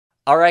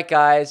All right,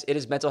 guys, it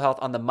is Mental Health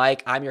on the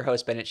Mic. I'm your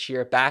host, Bennett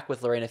Shear, back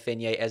with Lorraine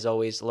Affigne, as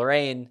always.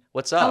 Lorraine,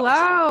 what's up?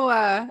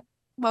 Hello.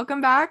 Welcome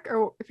back.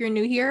 Or if you're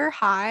new here,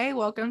 hi.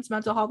 Welcome to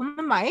Mental Health on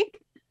the Mic.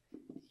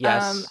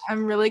 Yes,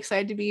 I'm really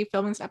excited to be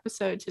filming this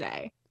episode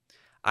today.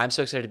 I'm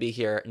so excited to be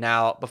here.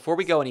 Now, before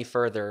we go any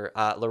further,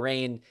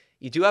 Lorraine,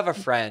 you do have a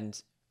friend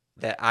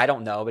that I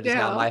don't know, but is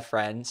now Do. my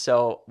friend.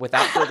 So,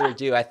 without further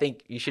ado, I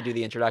think you should do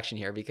the introduction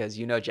here because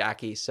you know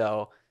Jackie.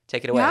 So,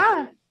 take it away.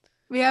 Yeah.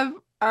 We have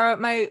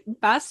my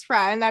best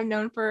friend I've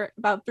known for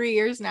about 3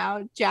 years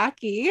now,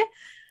 Jackie,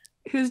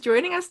 who's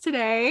joining us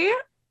today.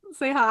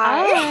 Say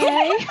hi.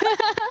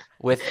 Hi.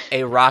 With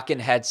a rockin'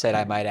 headset,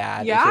 I might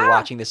add, if you're Yeah.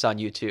 watching this on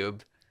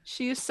YouTube.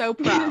 She is so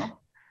pro.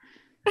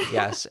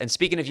 Yes. And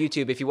speaking of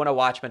YouTube, if you want to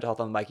watch Mental Health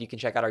on the Mic, you can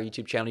check out our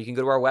YouTube channel. You can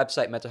go to our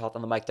website,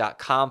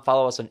 mentalhealthonthemic.com,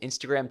 follow us on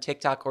Instagram,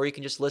 TikTok, or you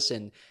can just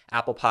listen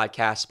Apple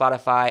Podcasts,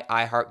 Spotify,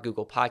 iHeart,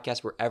 Google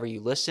Podcasts, wherever you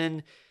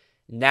listen.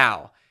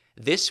 Now,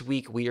 this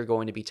week we are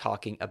going to be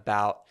talking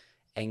about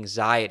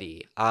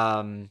anxiety.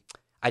 I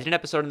did an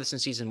episode on this in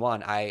season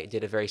 1. I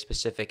did a very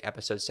specific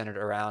episode centered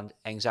around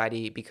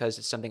anxiety because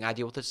it's something I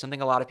deal with. It's something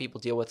a lot of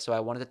people deal with. So I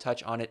wanted to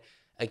touch on it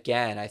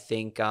again. I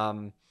think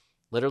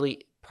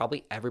literally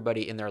probably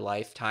everybody in their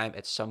lifetime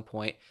at some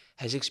point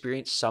has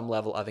experienced some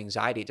level of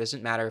anxiety. It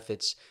doesn't matter if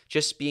it's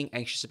just being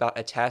anxious about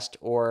a test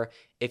or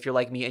if you're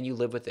like me and you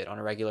live with it on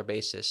a regular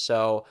basis.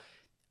 So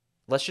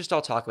let's just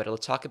all talk about it.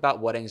 Let's talk about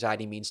what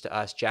anxiety means to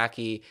us.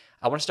 Jackie,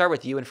 I want to start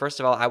with you. And first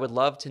of all, I would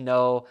love to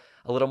know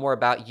a little more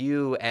about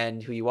you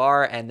and who you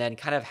are, and then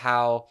kind of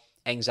how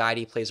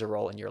anxiety plays a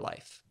role in your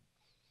life.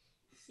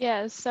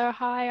 Yeah, so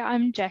hi,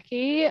 I'm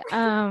Jackie.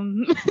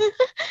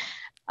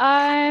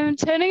 I'm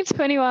turning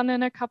 21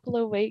 in a couple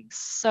of weeks,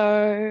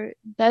 so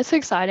that's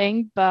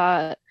exciting,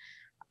 but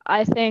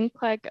I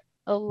think like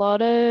a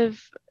lot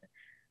of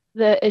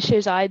the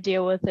issues I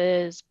deal with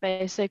is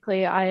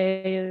basically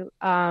I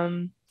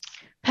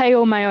pay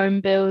all my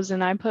own bills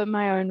and I put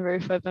my own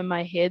roof over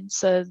my head,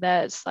 so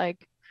that's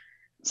like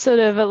sort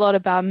of a lot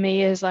about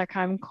me is like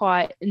I'm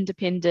quite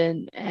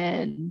independent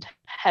and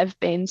have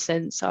been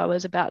since I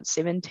was about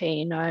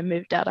 17. I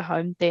moved out of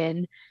home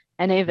then,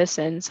 and ever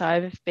since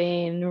I've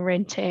been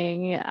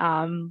renting,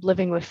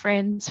 living with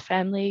friends,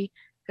 family,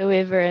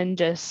 whoever, and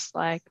just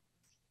like,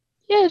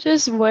 yeah,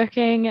 just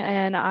working.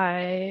 And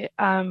I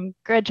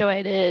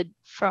graduated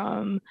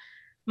from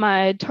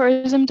my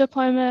tourism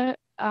diploma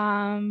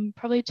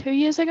probably 2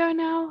 years ago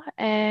now.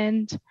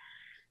 And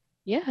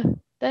yeah,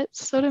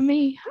 that's sort of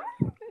me.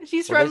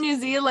 She's Well, from this,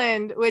 New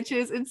Zealand, which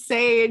is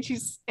insane.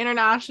 She's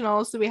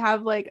international, so we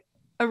have like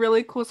a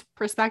really cool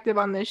perspective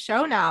on this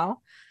show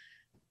now,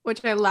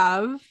 which I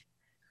love.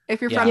 If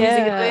you're from yeah.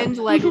 New Yeah. Zealand,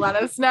 like let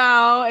us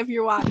know if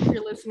you're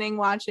listening,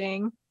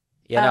 watching.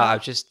 Yeah, no, I Um,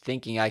 was just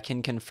thinking, I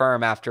can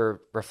confirm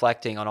after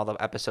reflecting on all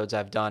the episodes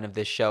I've done of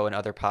this show and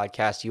other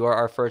podcasts, you are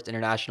our first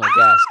international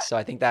guest. So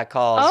I think that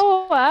calls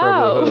Oh, for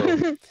a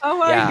woohoo. wow. oh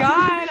my Yeah.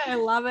 God, I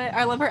love it.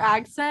 I love her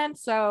accent.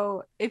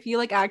 So if you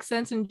like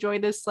accents, enjoy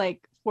this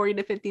like 40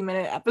 to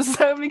 50-minute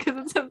episode because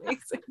it's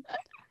amazing.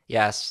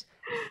 Yes.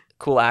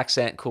 Cool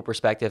accent, cool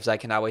perspectives. I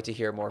cannot wait to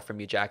hear more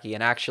from you, Jackie.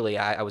 And actually,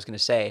 I was going to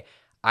say,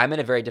 I'm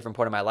in a very different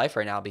point of my life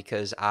right now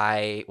because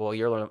well,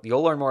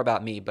 you'll learn more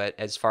about me, but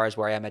as far as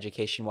where I am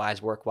education wise,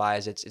 work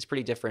wise, it's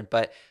pretty different.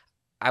 But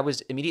I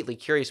was immediately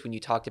curious when you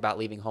talked about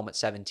leaving home at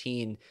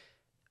 17,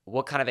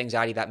 what kind of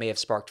anxiety that may have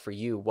sparked for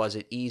you. Was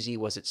it easy?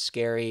 Was it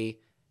scary?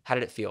 How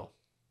did it feel?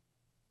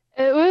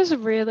 It was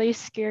really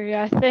scary.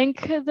 I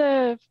think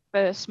the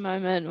first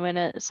moment when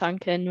it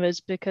sunk in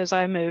was because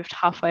I moved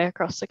halfway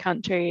across the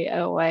country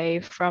away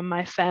from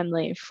my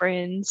family and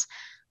friends.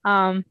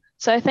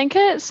 So I think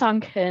it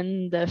sunk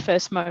in the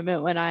first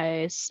moment when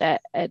I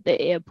sat at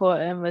the airport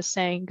and was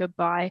saying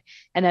goodbye.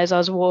 And as I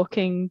was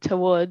walking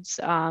towards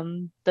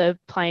the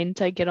plane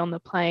to get on the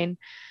plane,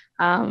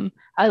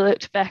 I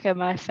looked back at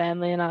my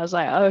family and I was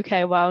like,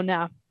 okay, well,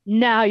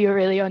 now you're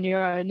really on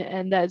your own.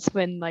 And that's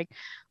when like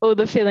all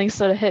the feelings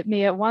sort of hit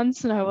me at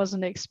once, and I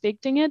wasn't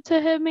expecting it to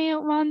hit me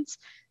at once.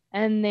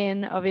 And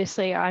then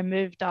obviously I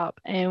moved up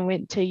and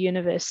went to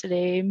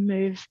university,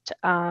 moved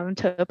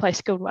to a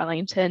place called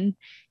Wellington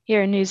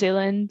here in New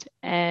Zealand.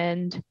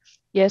 And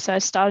yes, I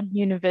started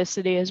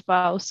university as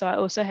well. So I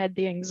also had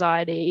the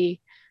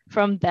anxiety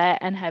from that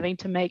and having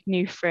to make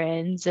new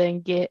friends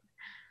and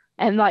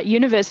like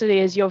university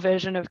is your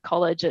version of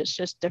college. It's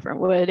just different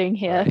wording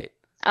here.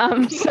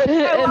 Right. So I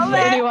if love it.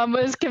 anyone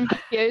was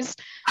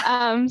confused,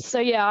 so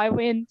yeah, I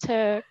went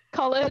to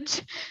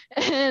college,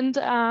 and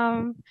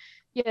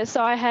yeah,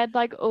 so I had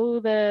like all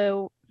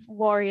the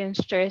worry and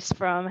stress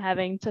from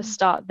having to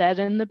start that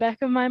in the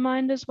back of my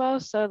mind as well.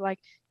 So like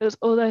it was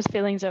all those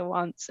feelings at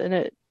once, and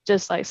it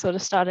just like sort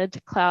of started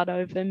to cloud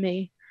over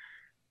me.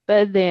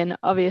 But then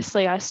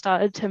obviously I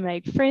started to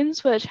make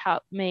friends, which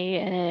helped me,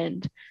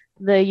 and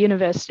the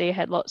university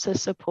had lots of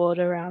support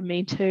around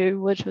me too,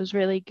 which was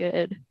really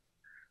good.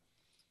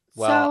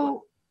 Well,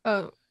 So,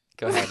 oh,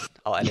 go ahead.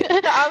 I'll edit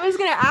it. I was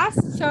gonna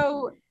ask.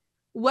 So,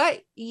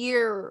 what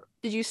year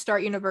did you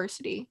start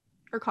university?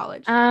 for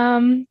college?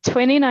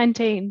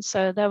 2019.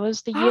 So that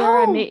was the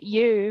year I met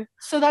you.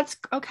 So that's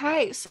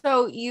okay.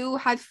 So you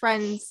had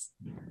friends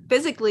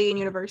physically in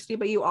university,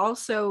 but you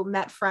also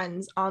met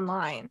friends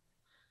online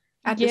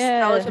at this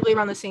relatively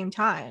around the same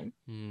time.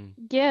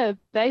 Yeah,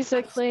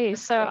 basically.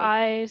 That's so great.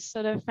 I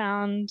sort of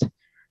found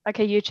like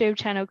a YouTube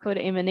channel called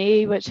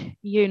M&E, which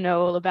you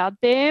know all about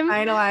them.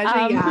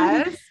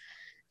 Yes.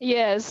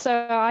 Yeah,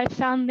 so I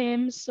found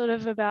them sort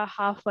of about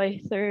halfway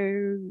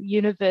through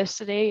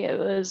university. It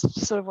was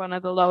sort of one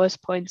of the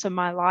lowest points of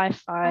my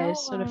life. I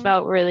sort of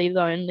felt really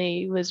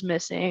lonely, was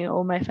missing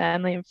all my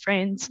family and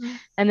friends.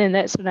 And then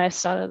that's when I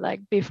started like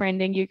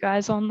befriending you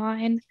guys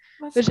online,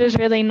 which was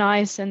really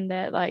nice, and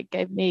that like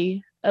gave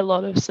me a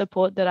lot of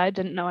support that I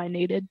didn't know I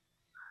needed.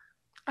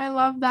 I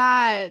love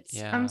that.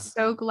 Yeah. I'm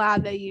so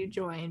glad that you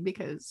joined,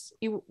 because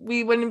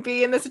we wouldn't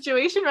be in this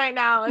situation right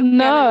now.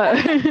 No.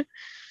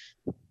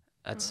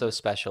 That's so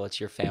special. It's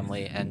your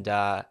family. And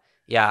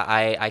yeah,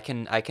 I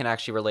can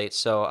actually relate.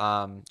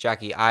 So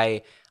Jackie,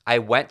 I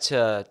went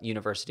to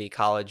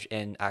college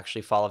in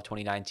actually fall of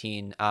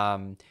 2019.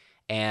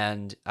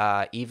 And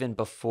even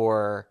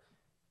before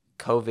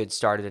COVID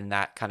started and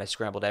that kind of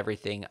scrambled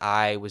everything,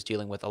 I was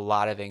dealing with a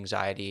lot of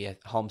anxiety,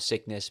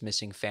 homesickness,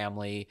 missing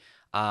family.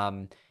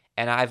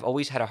 And I've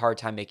always had a hard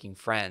time making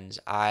friends.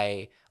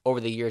 I, over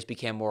the years,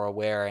 became more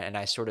aware, and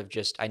I sort of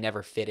I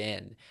never fit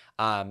in.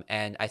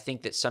 And I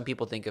think that some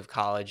people think of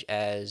college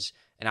as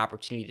an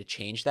opportunity to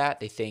change that.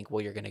 They think,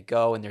 well, you're going to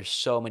go and there's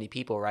so many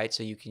people, right?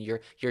 So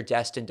you're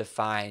destined to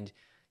find,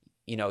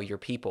 your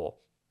people.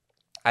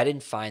 I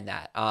didn't find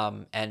that.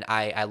 And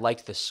I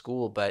liked the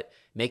school, but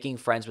making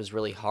friends was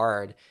really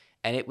hard.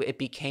 And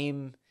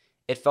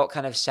it felt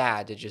kind of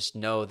sad to just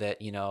know that,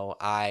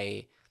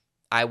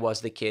 I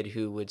was the kid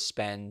who would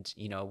spend,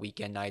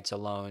 weekend nights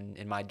alone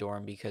in my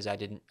dorm because I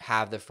didn't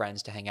have the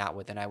friends to hang out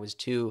with. And I was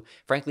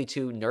frankly,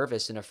 too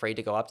nervous and afraid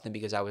to go up to them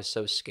because I was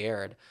so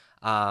scared.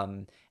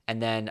 And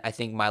then I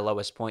think my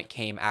lowest point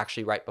came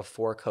actually right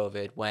before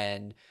COVID,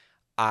 when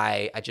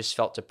I just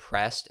felt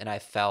depressed and I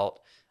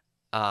felt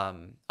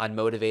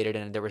unmotivated,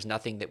 and there was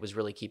nothing that was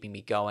really keeping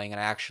me going.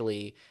 And I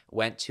actually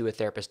went to a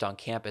therapist on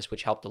campus,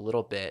 which helped a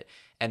little bit.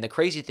 And the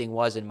crazy thing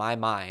was, in my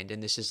mind,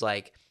 and this is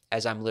like,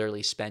 as I'm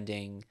literally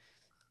spending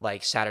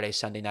like Saturday,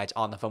 Sunday nights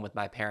on the phone with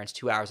my parents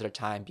 2 hours at a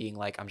time, being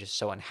like, I'm just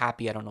so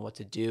unhappy. I don't know what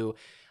to do.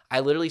 I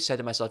literally said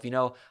to myself,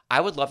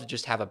 I would love to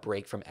just have a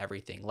break from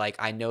everything. Like,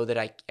 I know that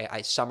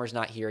I summer's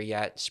not here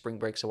yet. Spring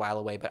break's a while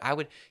away, but I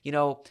would,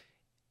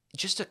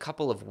 just a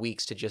couple of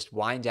weeks to just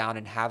wind down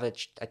and have a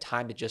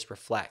time to just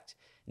reflect.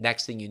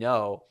 Next thing you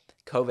know,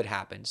 COVID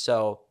happened.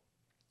 So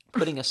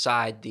putting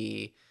aside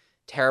the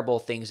terrible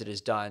things it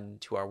has done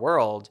to our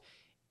world,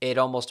 it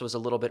almost was a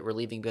little bit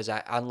relieving because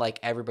unlike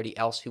everybody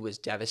else who was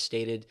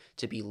devastated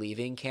to be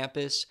leaving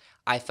campus,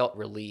 I felt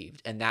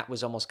relieved. And that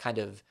was almost kind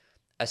of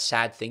a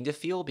sad thing to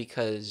feel,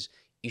 because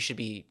you should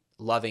be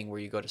loving where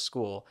you go to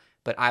school.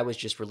 But I was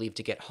just relieved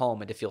to get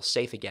home and to feel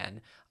safe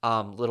again.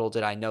 Little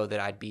did I know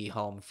that I'd be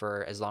home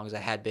for as long as I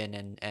had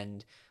been.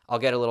 And I'll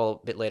get a little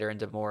bit later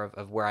into more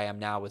of where I am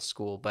now with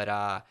school. But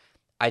I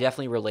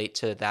definitely relate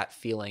to that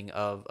feeling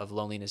of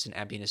loneliness and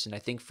emptiness. And I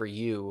think for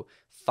you,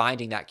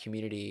 finding that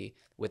community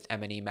with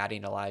Emily, Maddie,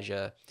 and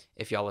Elijah,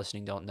 if y'all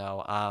listening don't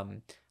know,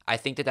 I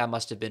think that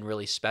must have been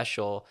really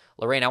special.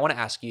 Lorraine, I want to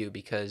ask you,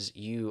 because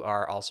you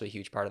are also a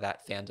huge part of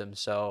that fandom.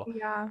 So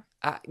yeah,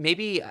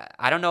 maybe,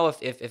 I don't know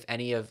if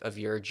any of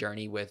your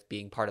journey with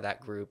being part of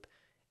that group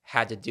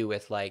had to do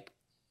with like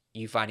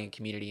you finding a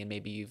community, and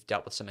maybe you've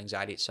dealt with some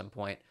anxiety at some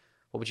point.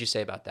 What would you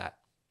say about that?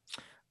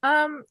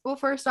 Well,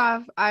 first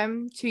off,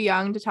 I'm too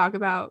young to talk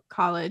about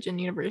college and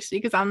university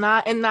because I'm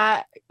not in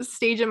that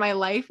stage of my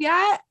life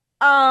yet.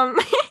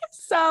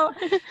 So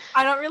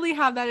I don't really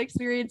have that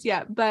experience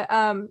yet, but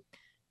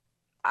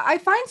I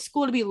find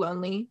school to be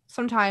lonely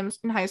sometimes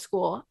in high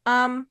school.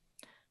 I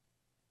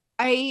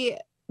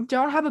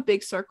don't have a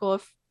big circle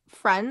of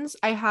friends.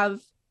 I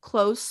have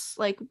close,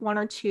 like 1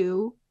 or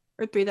 2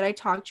 or 3 that I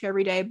talk to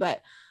every day,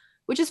 but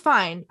which is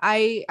fine.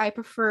 I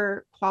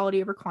prefer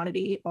quality over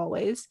quantity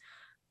always.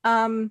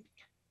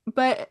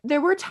 But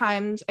there were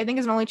times, I think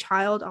as an only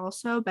child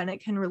also,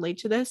 Bennett can relate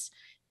to this.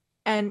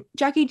 And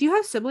Jackie, do you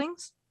have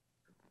siblings?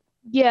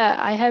 Yeah,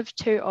 I have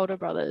 2 older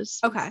brothers.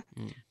 Okay.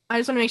 I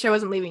just want to make sure I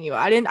wasn't leaving you.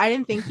 I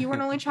didn't think you were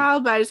an only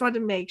child, but I just wanted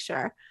to make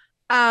sure.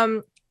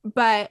 So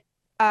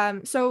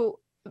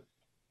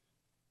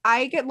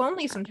I get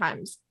lonely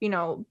sometimes,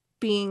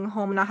 being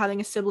home and not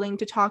having a sibling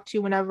to talk to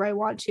whenever I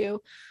want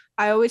to.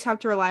 I always have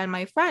to rely on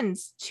my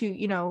friends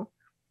to,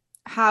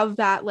 have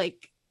that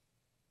like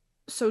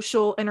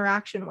social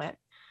interaction with.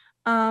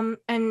 And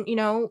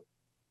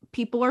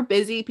people are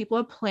busy, people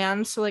have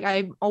plans, so like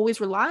I'm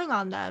always relying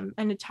on them,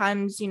 and at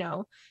times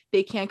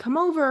they can't come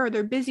over or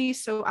they're busy,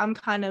 so I'm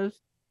kind of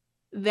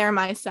there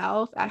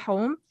myself at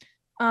home.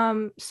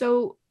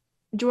 So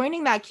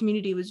joining that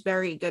community was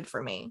very good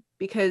for me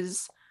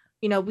because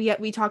we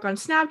talk on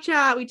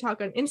Snapchat, we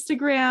talk on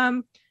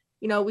Instagram,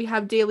 we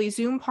have daily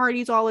Zoom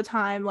parties all the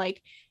time.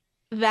 Like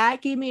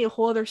that gave me a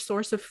whole other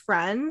source of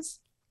friends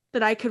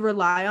that I could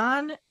rely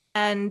on.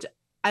 And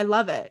I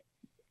love it.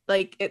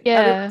 Like Yeah.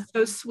 everyone's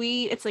so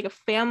sweet. It's like a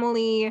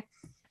family.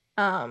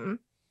 Um,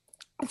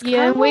 it's Yeah,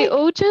 kind of and we like,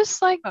 all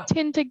just like oh,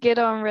 tend to get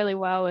on really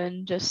well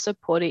and just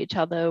support each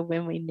other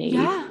when we need,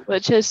 yeah.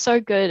 which is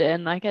so good.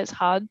 And like it's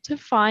hard to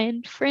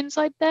find friends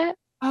like that.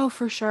 Oh,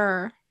 for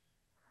sure.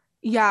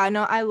 Yeah,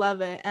 no, I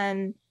love it.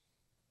 And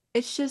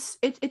it's just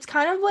it's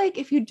kind of like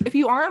if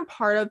you aren't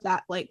part of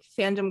that like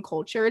fandom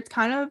culture, it's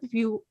kind of if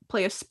you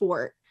play a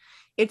sport.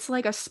 It's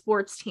like a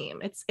sports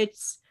team.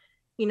 It's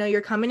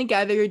you're coming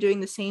together, you're doing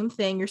the same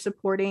thing, you're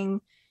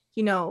supporting,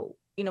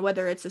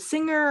 whether it's a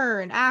singer or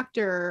an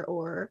actor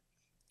or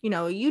a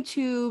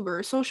YouTube or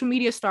a social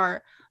media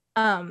star.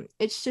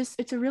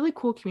 It's a really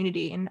cool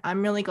community and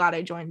I'm really glad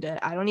I joined it.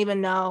 I don't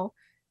even know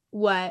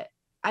what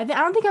I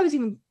don't think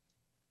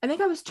I think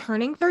I was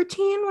turning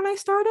 13 when I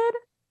started.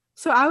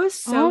 So I was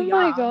so Oh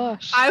my young.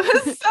 gosh. I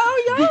was so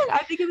young.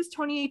 I think it was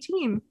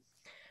 2018. You've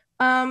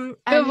And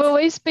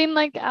always been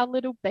like our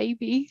little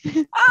baby.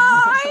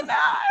 I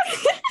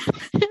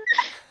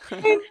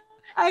know.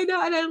 I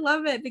know, and I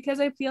love it because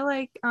I feel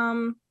like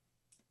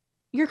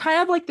you're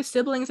kind of like the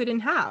siblings I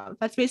didn't have.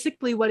 That's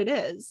basically what it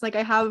is. Like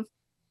I have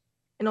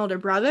an older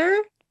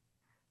brother,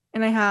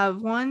 and I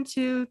have one,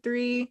 two,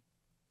 three,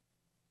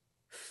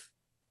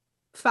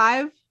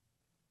 five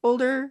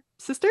older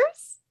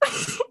sisters.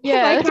 If I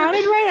Yeah.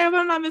 counted right, I hope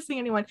I'm not missing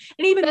anyone.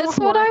 And even That's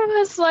what more. I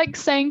was like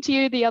saying to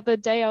you the other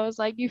day. I was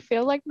like, you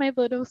feel like my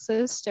little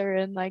sister,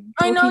 and like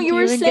I know talking you to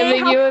were you and saying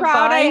giving how you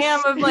proud I am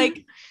advice. of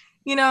like,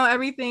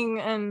 everything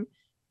and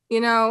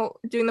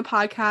doing the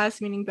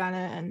podcast, meeting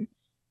Bennett and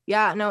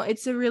yeah, no,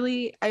 it's a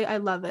really I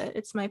love it.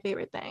 It's my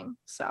favorite thing.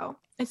 So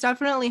it's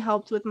definitely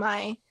helped with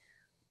my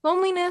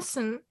loneliness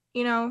and,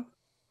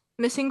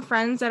 missing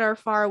friends that are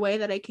far away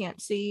that I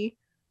can't see.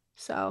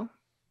 So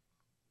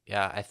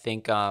Yeah, I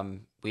think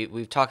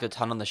we've talked a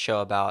ton on the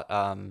show about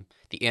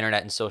the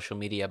internet and social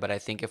media, but I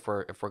think if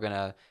we're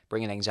gonna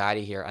bring in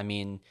anxiety here, I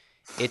mean,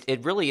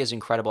 it really is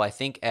incredible. I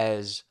think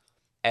as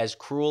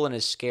cruel and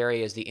as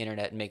scary as the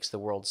internet makes the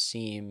world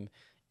seem,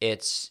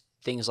 it's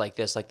things like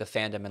this, like the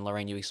fandom. And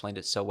Lorraine, you explained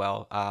it so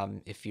well.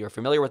 If you're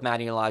familiar with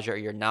Maddie and Elijah, or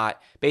you're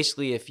not,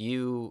 basically, if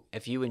you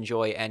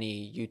enjoy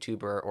any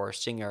YouTuber or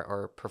singer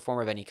or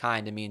performer of any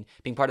kind, I mean,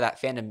 being part of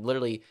that fandom,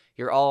 literally,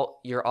 you're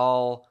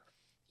all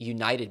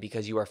united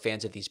because you are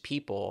fans of these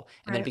people,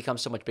 and then it right.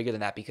 becomes so much bigger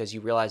than that because you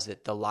realize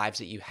that the lives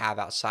that you have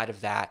outside of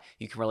that,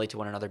 you can relate to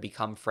one another,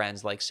 become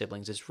friends like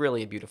siblings. It's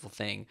really a beautiful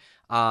thing.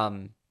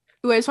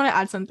 Ooh, I just want to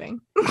add something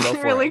Go for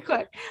it. really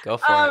quick. Go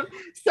for it.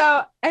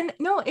 So and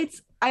no,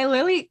 it's I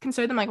literally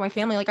consider them like my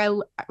family. Like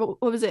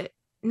what was it?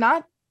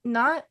 Not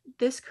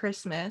this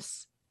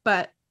Christmas,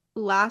 but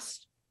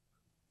last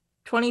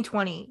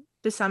 2020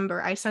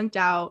 December, I sent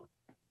out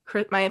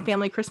my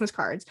family Christmas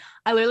cards.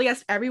 I literally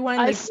asked everyone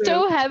in I the group.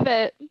 still have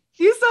it.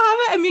 You still have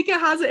it? And Mika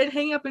has it and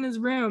hanging up in his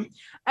room.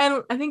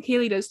 And I think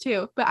Kaylee does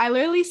too. But I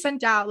literally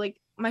sent out like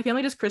my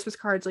family does Christmas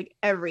cards like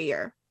every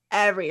year.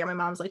 Every year. My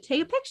mom's like,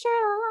 take a picture.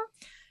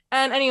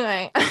 And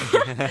anyway,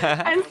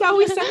 and so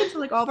we sent it to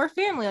like all of our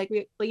family. Like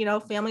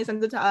family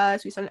sends it to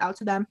us. We send it out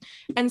to them.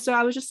 And so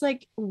I was just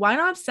like, why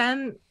not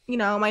send,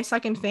 my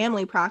second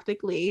family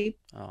practically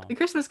Oh. the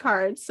Christmas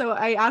cards? So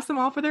I asked them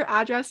all for their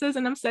addresses,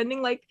 and I'm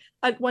sending like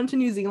one to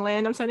New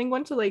Zealand. I'm sending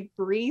one to like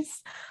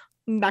Greece,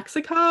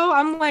 Mexico.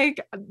 I'm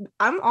like,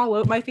 I'm all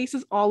over. My face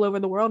is all over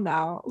the world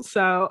now.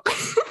 So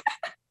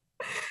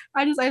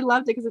I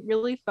loved it because it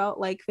really felt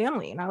like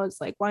family, and I was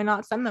like, why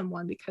not send them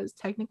one? Because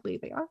technically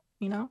they are.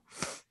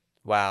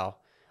 Wow.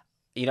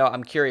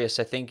 I'm curious.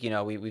 I think,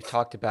 we've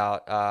talked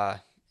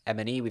about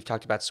M&E, we've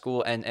talked about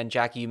school, and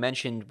Jackie, you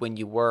mentioned when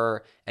you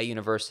were at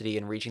university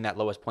and reaching that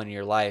lowest point in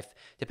your life,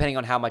 depending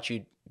on how much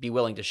you'd be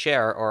willing to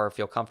share or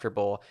feel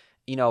comfortable,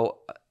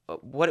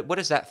 what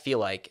does that feel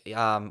like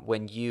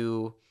when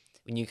you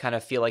kind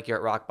of feel like you're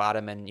at rock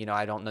bottom and,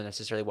 I don't know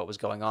necessarily what was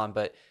going on,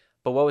 but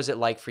what was it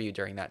like for you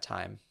during that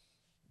time?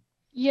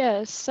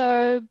 Yeah,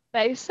 so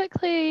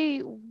basically,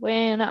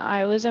 when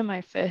I was in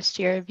my first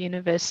year of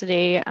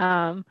university,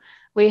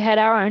 we had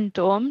our own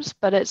dorms,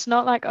 but it's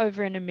not like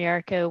over in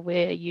America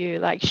where you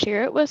like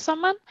share it with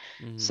someone.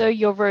 So Mm-hmm.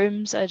 your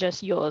rooms are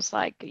just yours,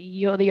 like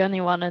you're the only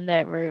one in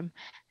that room.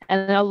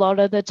 And a lot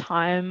of the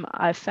time,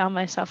 I found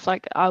myself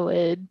like I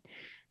would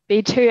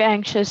be too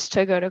anxious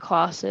to go to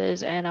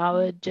classes, and I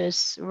would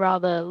just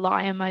rather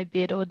lie in my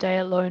bed all day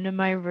alone in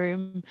my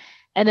room.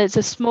 And it's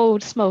a small,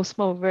 small,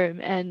 small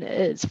room, and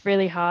it's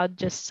really hard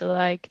just to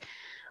like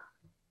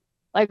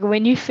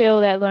when you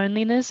feel that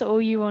loneliness,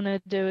 all you want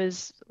to do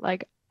is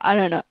like, I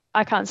don't know,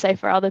 I can't say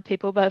for other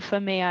people, but for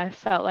me, I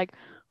felt like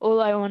all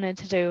I wanted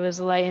to do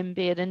was lay in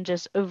bed and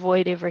just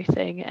avoid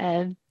everything.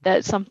 And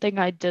that's something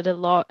I did a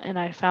lot, and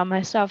I found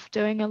myself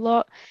doing a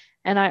lot.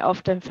 And I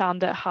often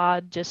found it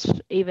hard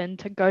just even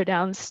to go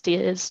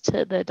downstairs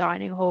to the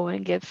dining hall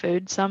and get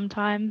food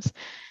sometimes.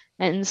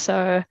 And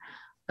so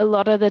a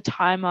lot of the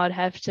time I'd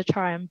have to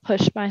try and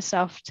push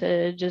myself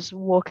to just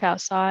walk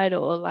outside,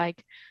 or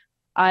like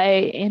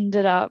I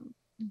ended up,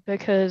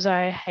 because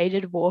I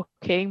hated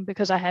walking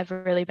because I have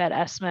really bad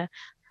asthma,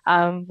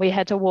 we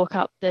had to walk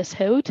up this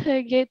hill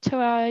to get to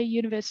our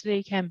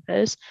university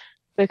campus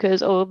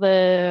because all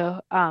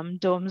the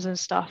dorms and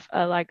stuff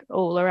are like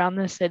all around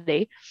the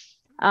city.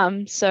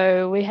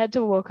 So we had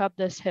to walk up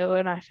this hill,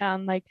 and I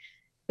found like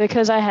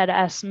because I had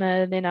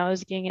asthma, then I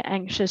was getting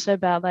anxious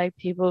about like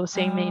people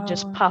seeing me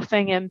just Oh.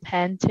 puffing and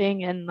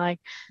panting, and like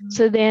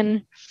so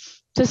then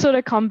to sort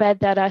of combat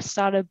that, I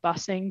started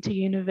busing to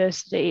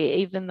university,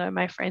 even though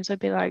my friends would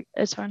be like,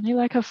 it's only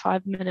like a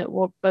 5 minute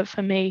walk. But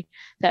for me,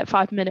 that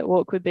 5 minute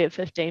walk would be a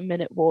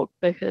 15-minute walk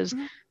because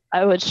Mhm.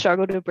 I would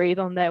struggle to breathe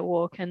on that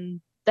walk. And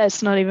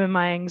that's not even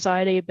my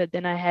anxiety, but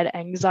then I had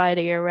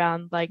anxiety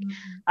around like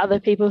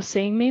other people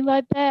seeing me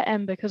like that.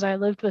 And because I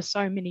lived with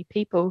so many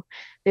people,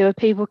 there were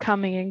people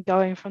coming and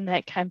going from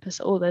that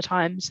campus all the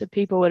time. So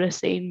people would have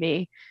seen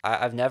me.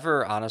 I've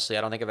never, honestly,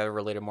 I don't think I've ever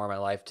related more in my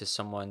life to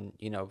someone,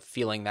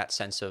 feeling that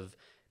sense of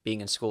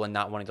being in school and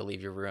not wanting to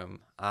leave your room.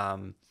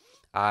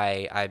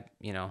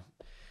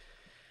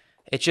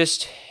 It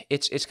just,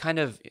 it's kind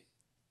of,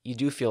 you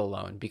do feel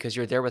alone because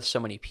you're there with so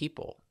many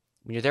people.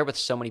 When you're there with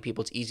so many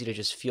people, it's easy to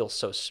just feel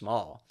so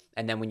small.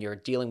 And then when you're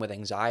dealing with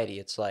anxiety,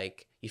 it's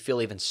like you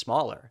feel even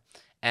smaller.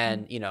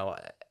 And,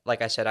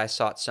 like I said, I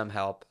sought some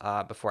help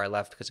before I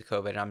left because of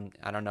COVID.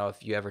 I don't know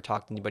if you ever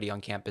talked to anybody on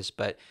campus,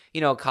 but,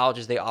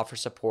 colleges, they offer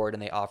support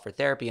and they offer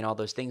therapy and all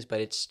those things, but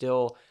it's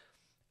still,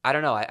 I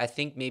don't know. I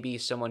think maybe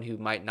someone who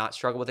might not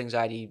struggle with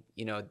anxiety,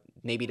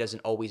 maybe doesn't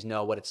always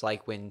know what it's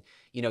like when,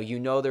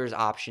 there's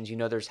options,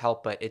 there's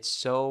help, but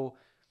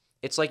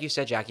it's like you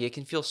said, Jackie, it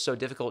can feel so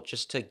difficult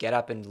just to get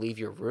up and leave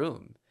your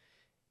room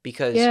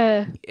because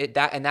Yeah.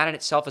 that in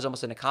itself is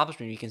almost an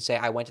accomplishment. You can say,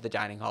 I went to the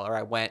dining hall or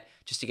I went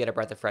just to get a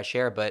breath of fresh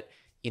air, but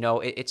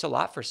it's a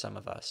lot for some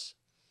of us.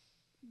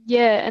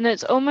 Yeah, and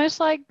it's almost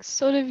like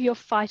sort of you're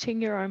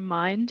fighting your own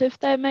mind, if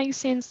that makes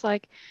sense.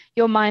 Like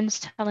your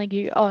mind's telling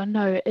you, oh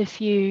no, if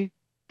you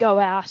go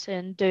out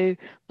and do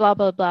blah,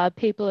 blah, blah,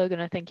 people are going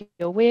to think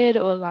you're weird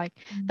or like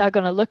they're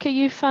going to look at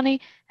you funny.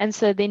 And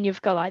so then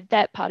you've got like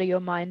that part of your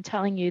mind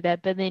telling you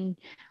that. But then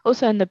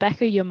also in the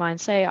back of your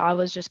mind, say I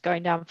was just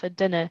going down for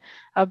dinner,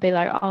 I'd be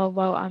like, oh,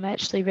 well, I'm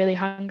actually really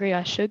hungry.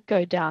 I should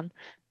go down.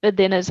 But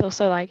then it's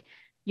also like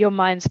your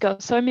mind's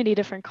got so many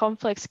different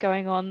conflicts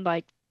going on,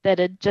 like that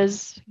it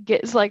just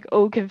gets like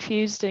all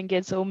confused and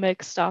gets all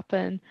mixed up,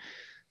 and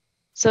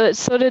so it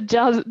sort of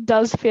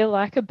does feel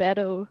like a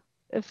battle,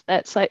 if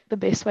that's like the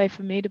best way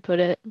for me to put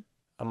it.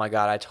 Oh my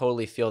God, I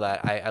totally feel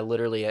that. I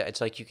literally,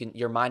 it's like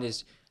your mind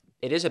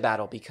it is a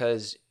battle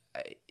because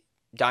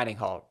dining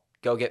hall,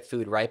 go get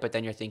food, right? But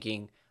then you're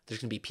thinking, there's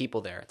going to be people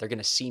there. They're going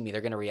to see me.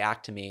 They're going to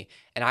react to me.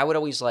 And I would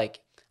always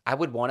I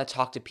would want to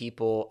talk to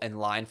people in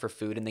line for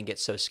food and then get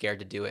so scared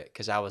to do it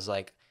because I was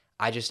like,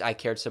 I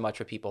cared so much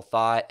what people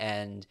thought.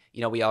 And,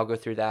 we all go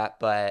through that.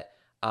 But,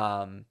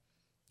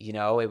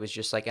 it was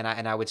just like, and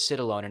I would sit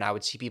alone and I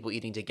would see people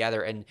eating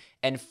together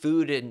and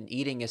food and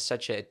eating is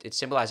it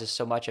symbolizes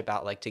so much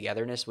about like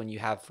togetherness when you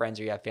have friends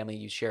or you have family,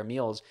 you share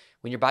meals.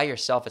 When you're by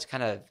yourself,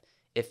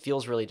 it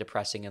feels really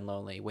depressing and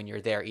lonely when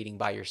you're there eating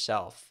by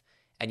yourself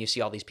and you see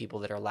all these people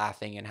that are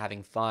laughing and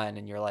having fun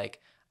and you're like,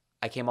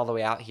 I came all the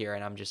way out here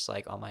and I'm just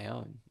like on my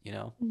own.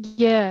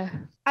 Yeah.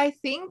 I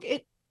think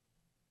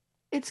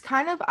it's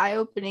kind of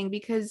eye-opening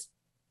because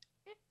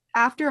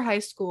after high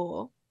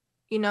school,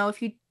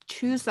 if you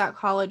choose that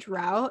college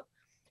route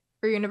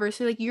or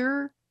university, like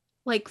you're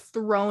like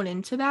thrown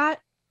into that,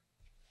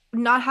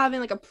 not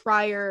having like a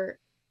prior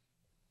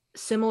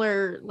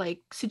similar like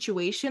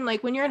situation.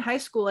 Like when you're in high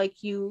school,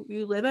 like you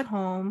live at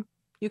home,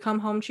 you come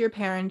home to your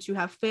parents, you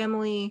have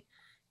family,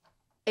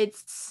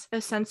 it's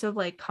a sense of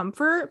like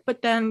comfort,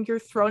 but then you're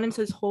thrown into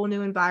this whole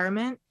new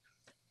environment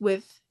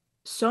with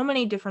so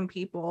many different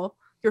people.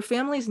 Your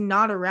family's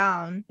not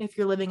around if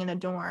you're living in a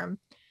dorm.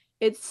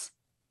 It's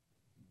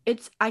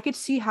I could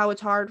see how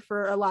it's hard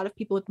for a lot of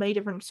people with many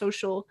different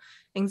social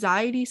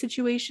anxiety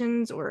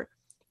situations, or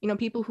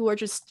people who are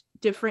just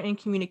different in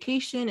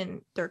communication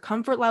and their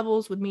comfort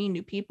levels with meeting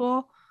new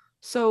people.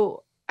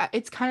 So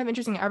it's kind of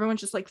interesting,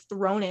 everyone's just like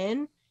thrown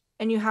in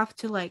and you have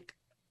to like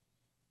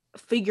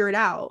figure it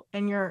out,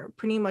 and you're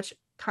pretty much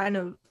kind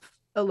of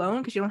alone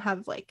because you don't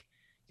have like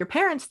your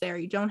parents there,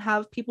 you don't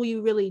have people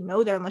you really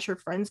know there unless your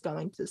friends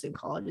going to the same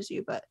college as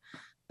you, but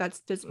that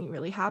doesn't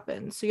really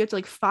happen, so you have to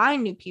like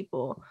find new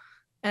people.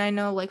 And I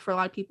know like for a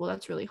lot of people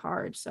that's really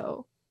hard,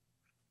 so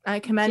I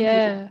commend people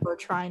Yeah. who are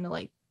trying to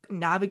like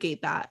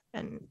navigate that,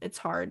 and it's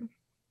hard.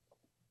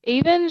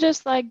 Even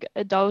just like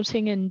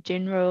adulting in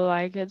general,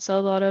 like it's a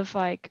lot of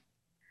like,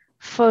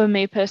 for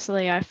me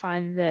personally, I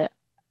find that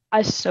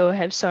I still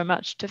have so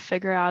much to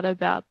figure out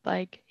about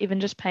like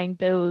even just paying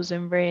bills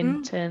and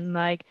rent and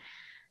like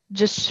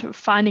just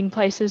finding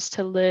places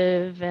to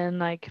live and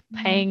like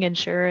paying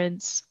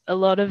insurance. A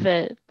lot of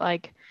it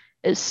like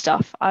is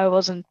stuff I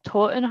wasn't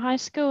taught in high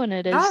school, and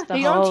it is Yeah, the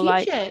they don't whole teach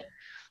like it.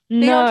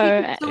 They don't teach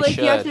it, no. so They like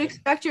you have to should.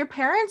 expect your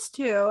parents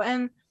to,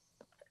 and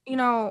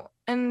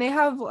and they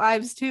have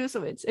lives too,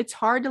 so it's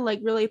hard to like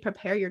really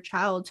prepare your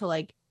child to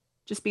like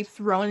just be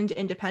thrown into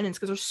independence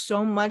because there's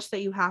so much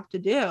that you have to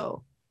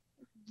do.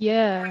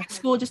 Yeah.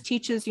 School just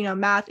teaches,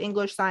 math,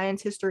 English,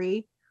 science,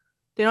 history.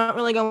 They don't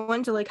really go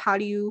into like how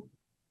do you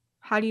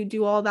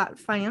do all that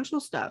financial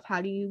stuff?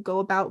 How do you go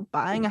about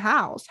buying a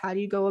house? How do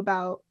you go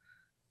about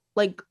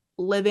like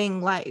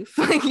living life?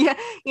 Like, yeah,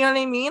 you know what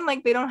I mean?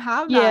 Like they don't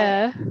have that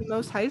Yeah. in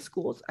most high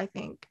schools, I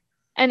think.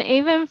 And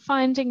even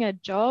finding a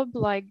job,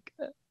 like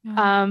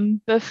Yeah.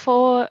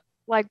 before,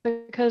 like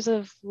because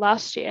of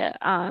last year,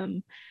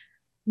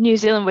 New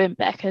Zealand went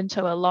back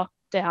into a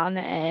lockdown,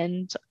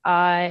 and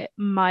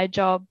my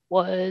job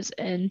was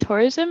in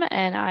tourism,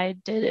 and I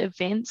did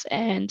events,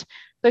 and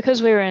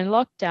because we were in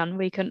lockdown,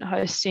 we couldn't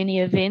host any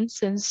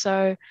events, and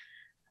so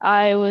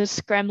I was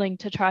scrambling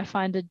to try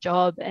find a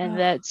job, and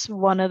that's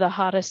one of the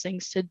hardest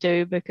things to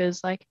do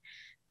because like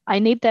I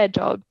need that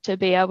job to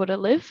be able to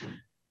live.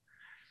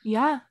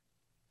 Yeah.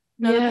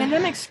 No, the Yeah.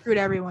 pandemic screwed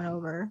everyone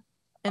over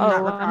in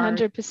that Oh, regard.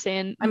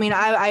 100%. I mean,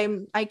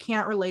 I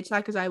can't relate to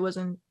that because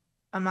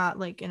I'm not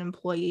like an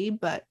employee,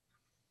 but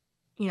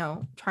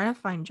trying to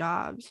find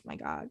jobs, my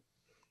God.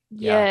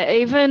 Yeah,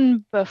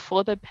 even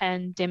before the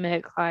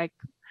pandemic, like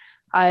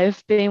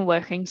I've been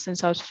working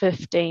since I was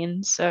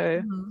 15.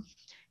 So Mhm.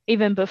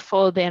 even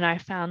before then, I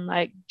found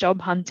like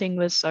job hunting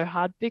was so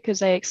hard because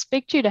they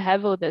expect you to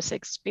have all this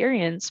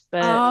experience.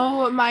 But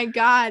Oh my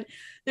God.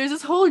 There's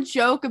this whole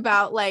joke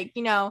about like,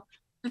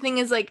 the thing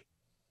is like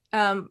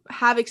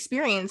have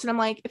experience. And I'm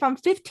like, if I'm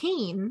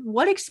 15,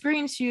 what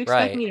experience do you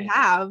expect Right. me to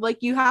have?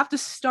 Like you have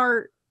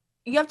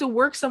to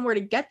work somewhere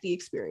to get the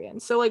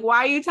experience. So like why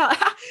are you telling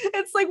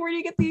it's like where do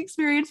you get the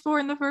experience for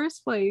in the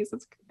first place?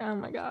 It's oh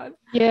my God.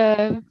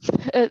 yeah,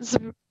 it's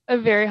a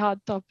very hard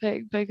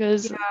topic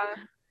because Yeah,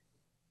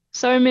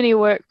 so many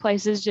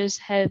workplaces just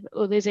have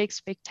all these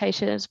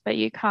expectations, but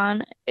you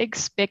can't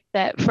expect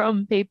that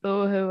from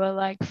people who are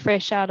like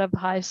fresh out of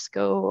high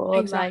school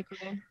or like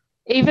exactly.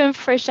 even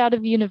fresh out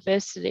of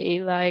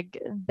university.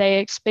 Like they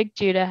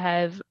expect you to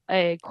have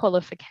a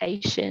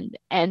qualification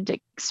and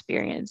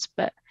experience,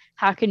 but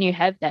how can you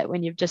have that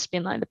when you've just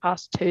been like the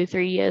past 2,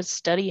 3 years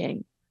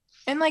studying?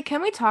 And like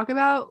can we talk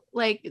about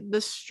like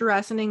the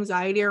stress and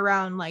anxiety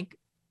around like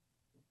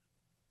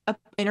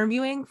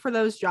interviewing for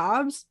those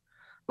jobs?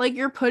 Like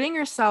you're putting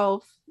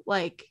yourself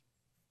like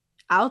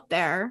out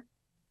there.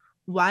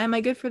 Why am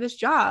I good for this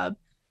job?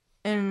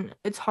 And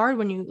it's hard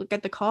when you look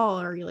at the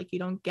call or you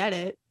don't get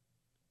it.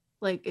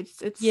 Like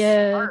it's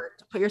Yeah. hard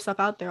to put yourself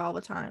out there all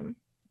the time.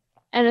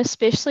 And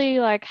especially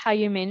like how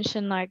you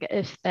mentioned, like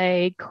if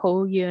they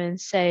call you and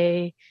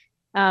say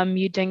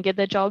you didn't get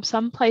the job,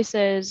 some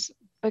places,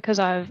 because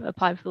I've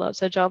applied for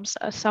lots of jobs,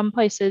 some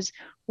places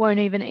won't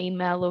even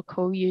email or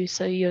call you.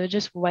 So you're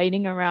just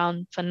waiting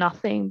around for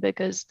nothing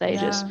because they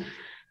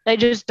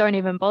just don't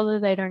even bother.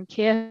 They don't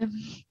care.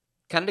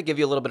 Kind of to give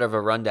you a little bit of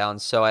a rundown.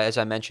 So as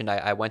I mentioned,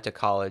 I went to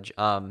college,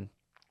 and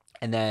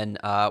then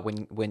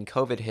when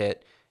COVID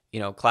hit,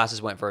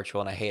 classes went virtual,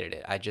 and I hated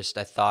it. I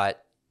thought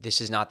this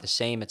is not the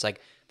same. It's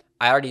like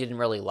I already didn't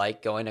really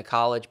like going to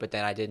college, but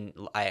then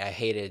I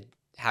hated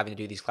having to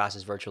do these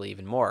classes virtually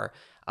even more.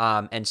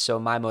 And so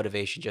my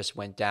motivation just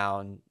went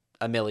down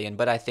a million.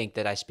 But I think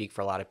that I speak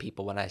for a lot of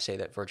people when I say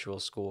that virtual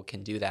school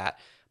can do that.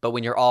 But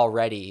when you're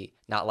already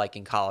not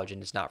liking college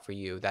and it's not for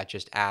you, that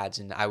just adds.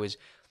 And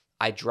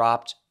I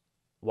dropped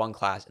one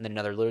class and then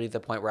another, literally to the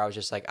point where I was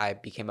just like, I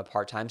became a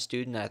part-time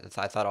student.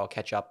 I thought I'll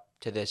catch up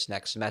to this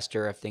next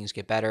semester if things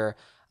get better.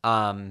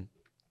 And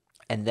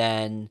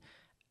then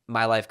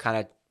my life kind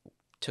of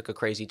took a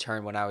crazy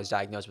turn when I was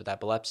diagnosed with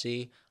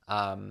epilepsy.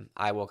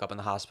 I woke up in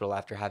the hospital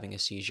after having a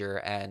seizure,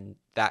 and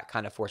that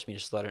kind of forced me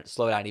to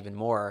slow down even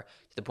more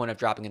to the point of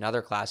dropping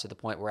another class, at the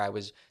point where I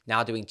was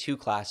now doing two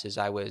classes.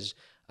 I was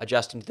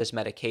adjusting to this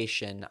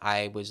medication.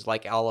 I was,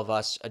 like all of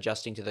us,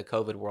 adjusting to the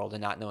COVID world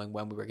and not knowing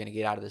when we were going to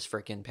get out of this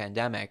freaking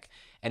pandemic.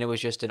 And it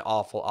was just an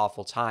awful,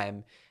 awful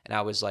time. And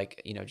I was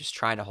like, just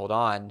trying to hold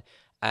on.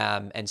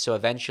 And so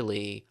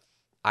eventually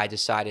I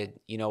decided,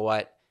 you know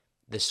what?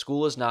 The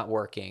school is not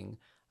working.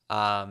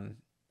 I'm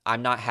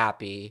not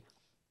happy.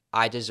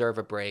 I deserve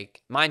a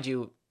break. Mind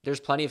you, there's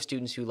plenty of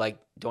students who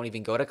don't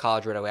even go to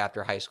college right away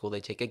after high school.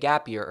 They take a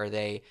gap year, or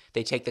they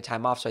take the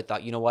time off. So I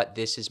thought, you know what?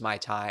 This is my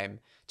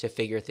time to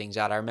figure things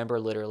out. I remember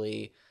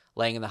literally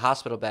laying in the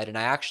hospital bed, and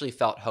I actually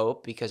felt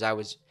hope because I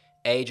was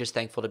just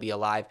thankful to be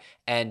alive.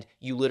 And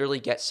you literally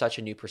get such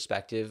a new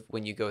perspective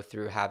when you go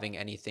through having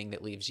anything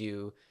that leaves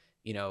you,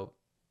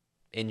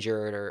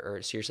 injured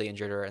or seriously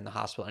injured or in the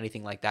hospital,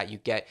 anything like that. You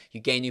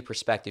gain new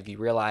perspective. You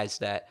realize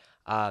that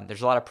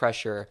there's a lot of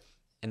pressure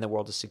in the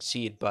world to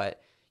succeed,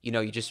 but you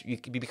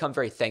become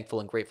very thankful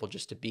and grateful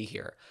just to be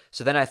here.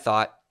 So then I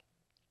thought,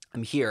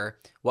 I'm here.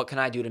 What can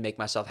I do to make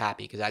myself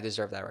happy? Because I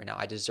deserve that right now.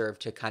 I deserve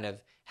to kind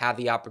of have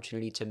the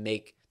opportunity to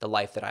make the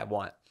life that I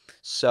want.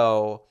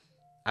 So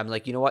I'm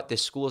like, you know what?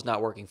 This school is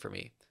not working for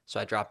me. So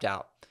I dropped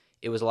out.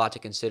 It was a lot to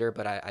consider,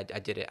 but I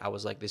did it. I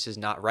was like, this is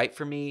not right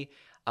for me.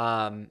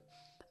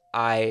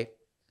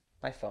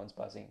 My phone's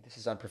buzzing. This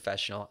is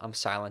unprofessional. I'm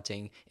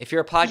silencing. If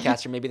you're a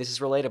podcaster, maybe this is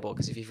relatable,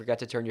 because if you forget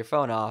to turn your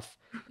phone off,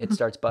 it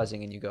starts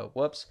buzzing and you go,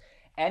 whoops.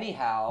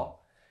 Anyhow,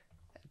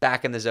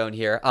 back in the zone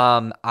here.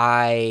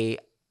 I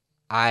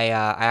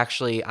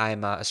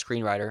I'm a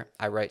screenwriter.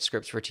 I write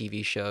scripts for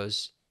TV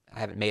shows. I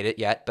haven't made it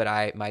yet,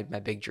 but my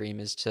big dream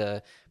is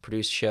to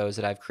produce shows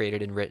that I've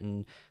created and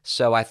written.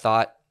 So I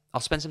thought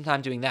I'll spend some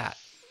time doing that.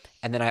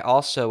 And then I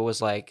also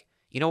was like,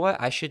 you know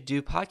what? I should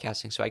do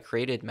podcasting. So I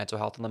created Mental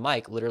Health on the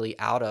Mic literally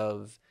out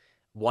of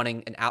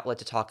wanting an outlet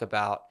to talk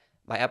about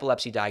my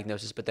epilepsy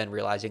diagnosis, but then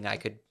realizing I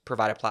could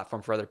provide a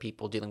platform for other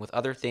people dealing with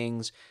other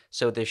things.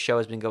 So this show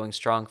has been going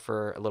strong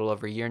for a little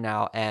over a year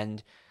now.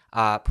 And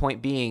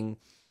point being,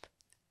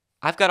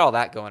 I've got all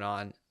that going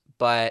on,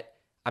 but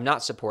I'm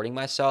not supporting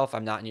myself.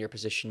 I'm not in your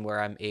position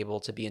where I'm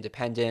able to be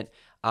independent.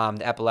 The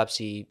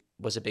epilepsy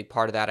was a big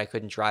part of that. I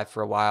couldn't drive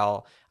for a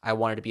while. I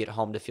wanted to be at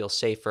home to feel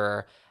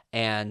safer.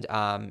 And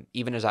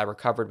even as I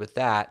recovered with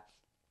that,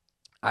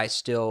 I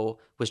still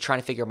was trying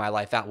to figure my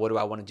life out. What do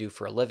I want to do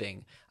for a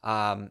living?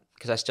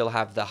 Because I still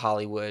have the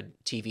Hollywood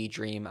TV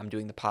dream. I'm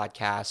doing the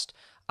podcast.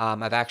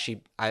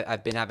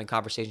 I've been having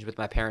conversations with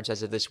my parents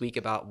as of this week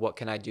about what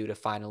can I do to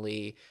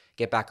finally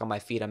get back on my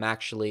feet. I'm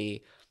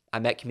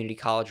at community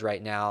college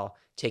right now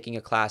taking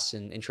a class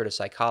in intro to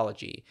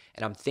psychology.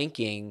 And I'm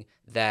thinking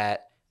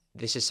that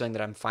this is something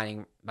that I'm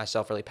finding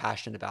myself really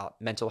passionate about: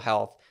 mental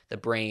health, the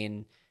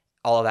brain,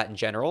 all of that in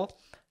general.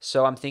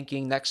 So I'm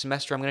thinking next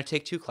semester I'm going to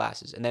take 2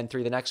 classes and then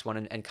through the next one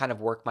and kind of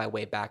work my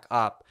way back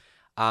up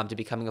to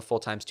becoming a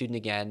full-time student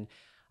again.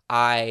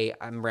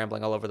 I'm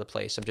rambling all over the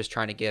place. I'm just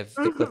trying to give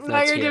the cliff No,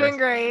 notes you're here. doing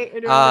great.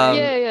 You're doing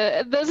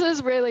Yeah, this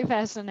is really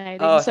fascinating.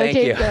 Oh, so thank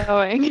keep you.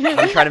 going.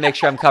 I'm trying to make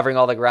sure I'm covering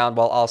all the ground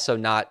while also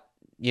not,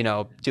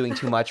 doing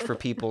too much for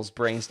people's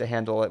brains to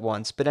handle at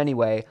once. But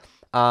anyway,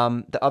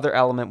 the other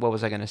element, what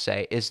was I going to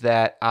say, is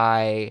that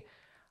I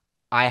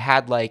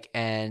had like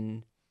the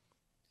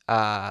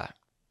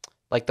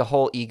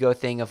whole ego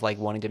thing of like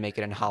wanting to make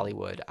it in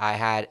Hollywood.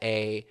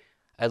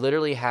 I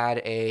literally had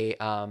a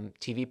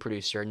TV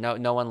producer,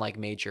 no one like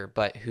major,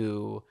 but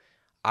who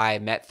I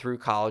met through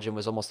college and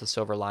was almost the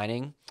silver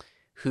lining,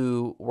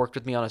 who worked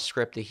with me on a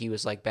script that he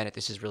was like, Bennett,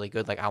 this is really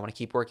good. Like, I want to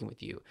keep working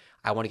with you.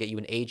 I want to get you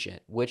an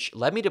agent, which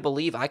led me to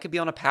believe I could be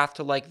on a path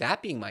to like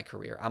that being my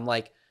career. I'm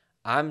like,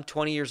 I'm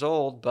 20 years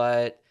old,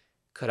 but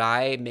could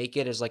I make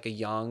it as like a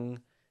young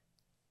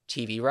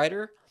TV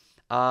writer?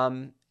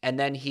 And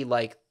then he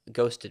like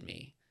ghosted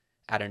me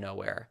out of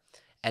nowhere.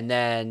 And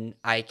then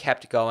I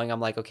kept going. I'm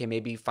like, okay,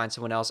 maybe find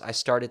someone else. I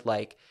started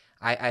like,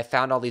 I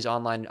found all these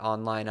online,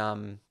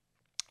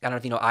 I don't know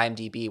if you know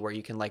IMDb, where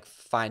you can like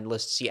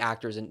see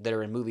actors that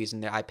are in movies,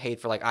 and I paid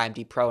for like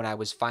IMDb Pro, and I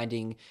was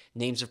finding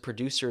names of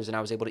producers, and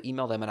I was able to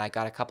email them, and I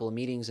got a couple of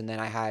meetings, and then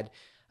I had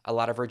a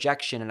lot of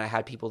rejection, and I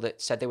had people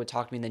that said they would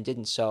talk to me and then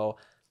didn't. So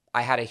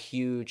I had a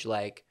huge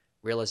like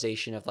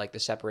realization of like the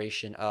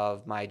separation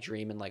of my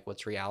dream and like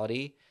what's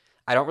reality.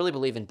 I don't really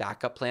believe in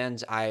backup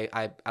plans.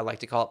 I like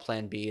to call it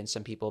plan B, and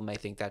some people may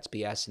think that's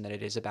BS and that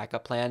it is a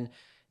backup plan.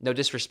 No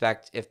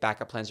disrespect if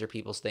backup plans are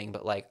people's thing,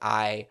 but like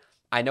I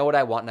know what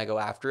I want and I go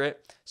after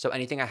it. So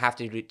anything I have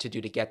to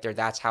do to get there,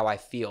 that's how I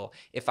feel.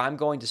 If I'm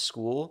going to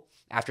school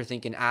after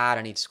thinking, I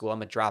don't need school, I'm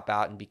going to drop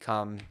out and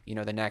become,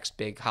 the next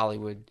big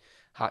Hollywood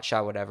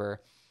hotshot,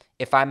 whatever.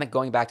 If I'm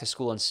going back to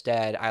school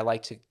instead, I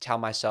like to tell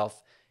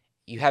myself,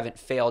 you haven't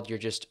failed, you're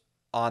just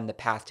on the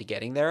path to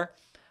getting there.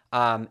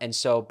 And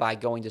so by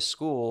going to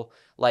school,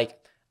 like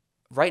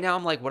right now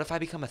I'm like, what if I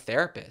become a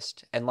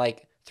therapist and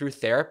like through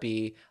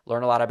therapy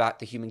learn a lot about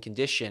the human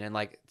condition, and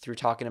like through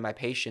talking to my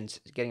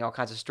patients, getting all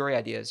kinds of story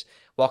ideas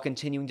while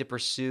continuing to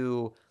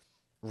pursue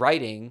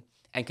writing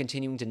and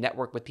continuing to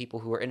network with people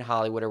who are in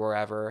Hollywood or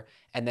wherever,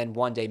 and then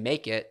one day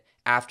make it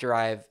after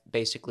I've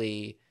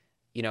basically,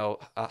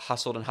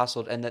 hustled and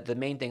hustled. And the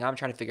main thing I'm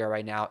trying to figure out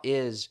right now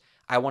is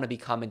I want to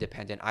become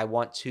independent. I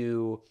want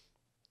to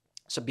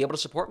be able to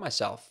support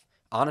myself,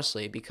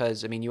 honestly,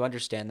 because I mean, you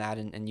understand that,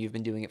 and you've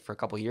been doing it for a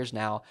couple of years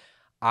now.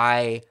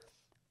 I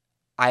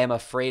am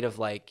afraid of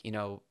like,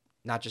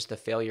 not just the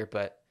failure,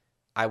 but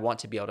I want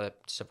to be able to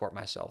support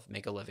myself,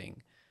 make a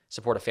living,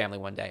 support a family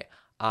one day.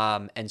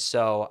 And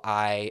so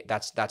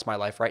that's my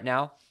life right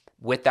now.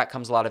 With that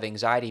comes a lot of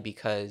anxiety,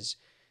 because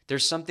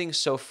there's something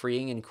so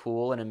freeing and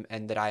cool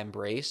and that I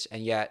embrace.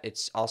 And yet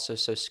it's also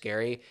so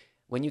scary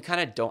when you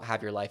kind of don't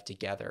have your life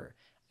together.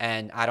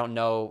 And I don't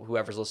know,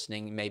 whoever's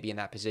listening may be in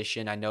that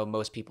position. I know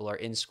most people are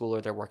in school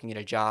or they're working at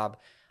a job.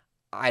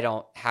 I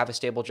don't have a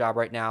stable job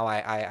right now. I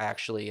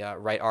actually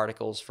write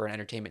articles for an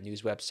entertainment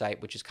news website,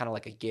 which is kind of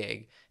like a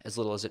gig, as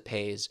little as it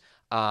pays.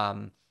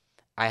 I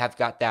have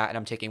got that, and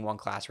I'm taking 1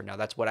 class right now.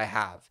 That's what I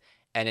have,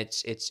 and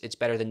it's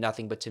better than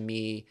nothing. But to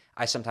me,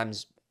 I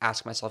sometimes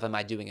ask myself, am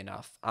I doing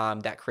enough?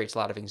 That creates a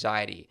lot of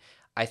anxiety.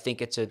 I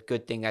think it's a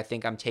good thing. I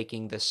think I'm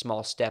taking the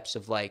small steps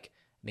of like,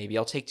 maybe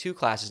I'll take 2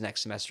 classes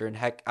next semester. And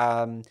heck,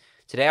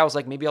 today I was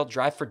like, maybe I'll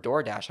drive for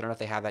DoorDash. I don't know if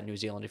they have that in New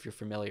Zealand, if you're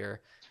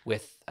familiar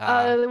with.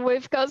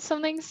 We've got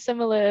something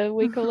similar.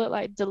 We call it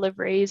like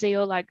Delivery Easy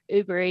or like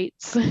Uber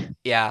Eats.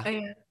 Yeah. Oh,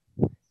 yeah.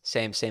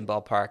 Same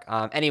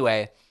ballpark.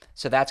 Anyway,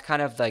 so that's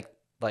kind of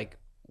like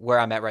where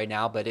I'm at right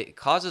now, but it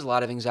causes a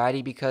lot of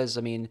anxiety because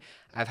I mean,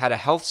 I've had a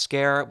health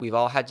scare. We've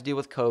all had to deal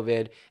with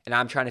COVID, and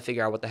I'm trying to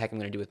figure out what the heck I'm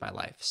going to do with my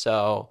life.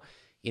 So,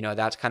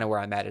 that's kind of where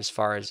I'm at as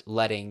far as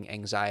letting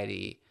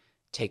anxiety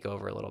take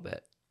over a little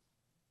bit.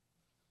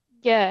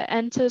 Yeah,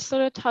 and to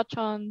sort of touch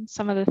on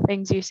some of the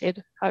things you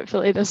said,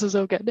 hopefully this is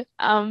all good.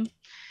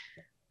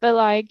 But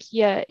like,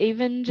 yeah,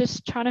 even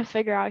just trying to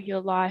figure out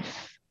your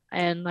life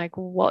and like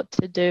what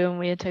to do and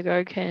where to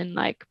go can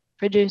like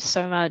produce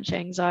so much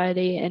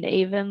anxiety. And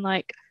even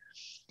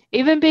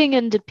being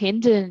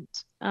independent,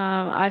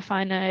 I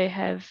find I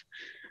have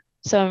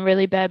some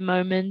really bad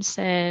moments,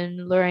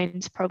 and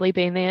Lorraine's probably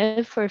been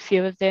there for a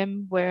few of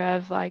them where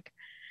I've like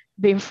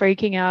been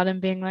freaking out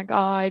and being like, oh,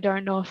 I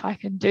don't know if I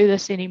can do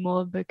this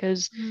anymore,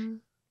 because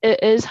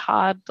it is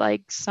hard.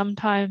 Like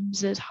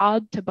sometimes it's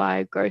hard to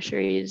buy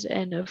groceries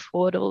and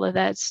afford all of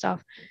that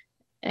stuff.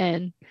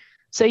 And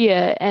so,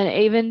 yeah,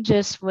 and even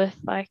just with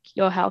like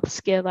your health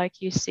scare,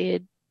 like you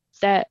said,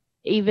 that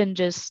even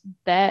just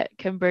that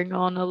can bring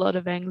on a lot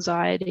of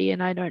anxiety.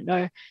 And I don't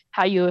know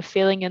how you were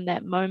feeling in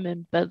that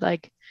moment, but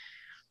like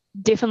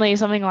definitely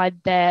something like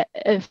that,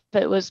 if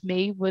it was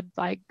me, would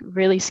like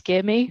really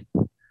scare me.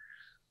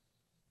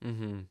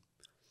 Mm-hmm.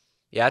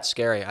 Yeah, it's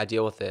scary. I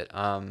deal with it.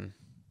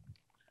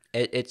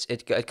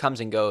 It comes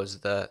and goes.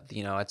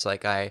 It's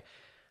like I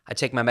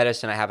take my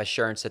medicine. I have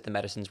assurance that the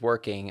medicine's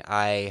working.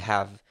 I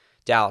have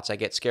doubts. I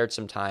get scared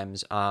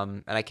sometimes.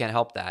 And I can't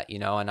help that.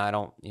 And I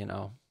don't.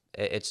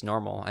 It's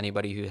normal.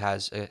 Anybody who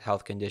has a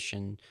health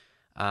condition.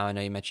 I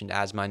know you mentioned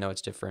asthma. I know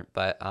it's different,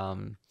 but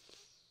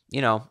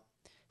you know,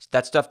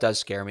 that stuff does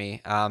scare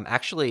me.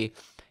 Actually,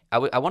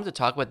 I wanted to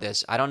talk about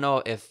this. I don't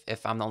know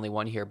if I'm the only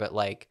one here, but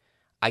like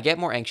I get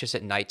more anxious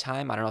at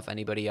nighttime. I don't know if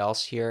anybody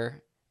else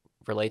here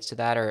relates to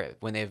that or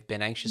when they've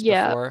been anxious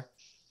Yeah, before.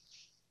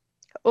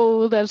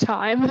 all the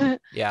time.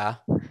 Yeah.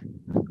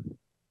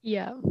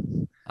 Yeah.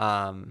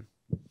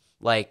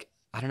 Like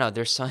I don't know.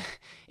 There's some.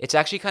 It's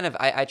actually kind of.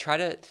 I try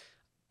to.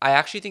 I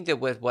actually think that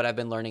with what I've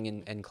been learning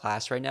in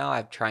class right now,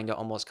 I'm trying to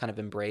almost kind of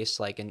embrace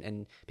like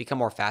and become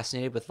more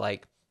fascinated with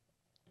like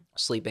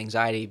sleep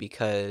anxiety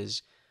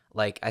because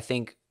like I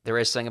think there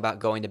is something about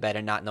going to bed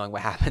and not knowing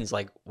what happens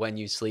like when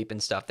you sleep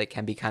and stuff that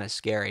can be kind of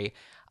scary.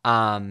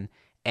 And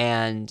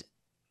then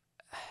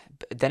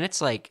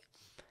it's like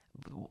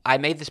I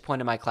made this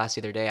point in my class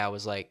the other day. I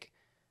was like,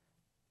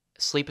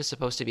 sleep is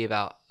supposed to be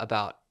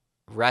about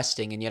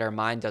resting, and yet our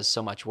mind does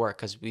so much work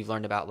because we've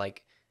learned about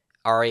like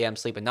REM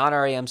sleep and non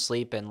REM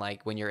sleep, and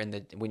like when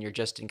you're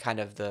just in kind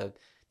of the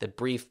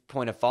brief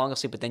point of falling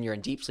asleep, but then you're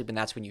in deep sleep, and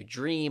that's when you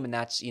dream, and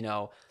that's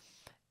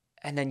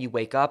and then you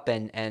wake up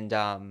and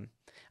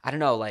I don't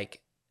know,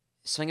 like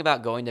something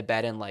about going to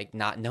bed and like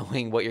not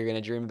knowing what you're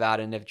gonna dream about,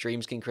 and if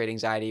dreams can create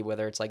anxiety,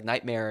 whether it's like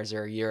nightmares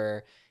or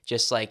you're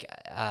just like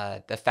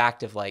the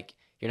fact of like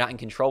you're not in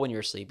control when you're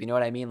asleep. You know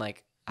what I mean?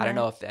 Like I don't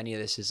Right. know if any of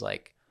this is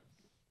like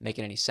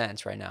making any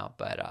sense right now,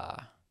 but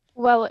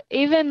Well,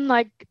 even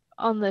like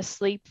on the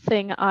sleep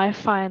thing, I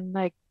find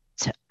like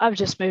I've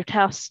just moved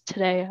house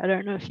today. I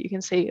don't know if you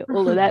can see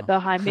all of that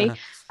behind me.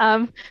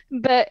 oh.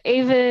 But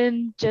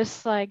even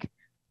just like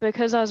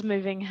because I was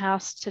moving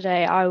house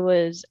today, I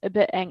was a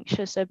bit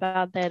anxious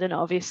about that and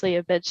obviously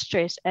a bit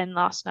stressed. And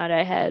last night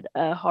I had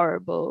a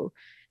horrible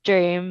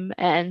dream.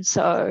 And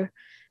so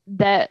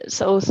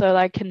that's also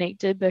like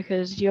connected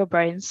because your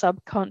brain's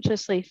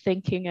subconsciously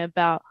thinking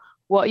about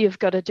what you've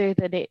got to do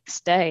the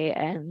next day.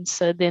 And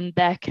so then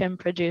that can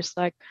produce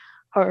like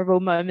horrible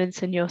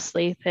moments in your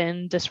sleep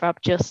and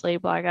disrupt your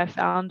sleep. Like I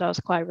found I was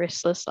quite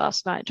restless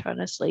last night trying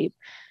to sleep,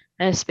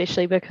 and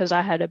especially because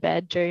I had a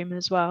bad dream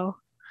as well.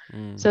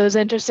 Mm. So it was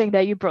interesting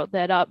that you brought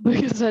that up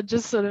because I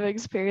just sort of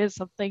experienced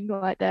something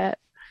like that.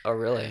 Oh,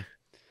 really?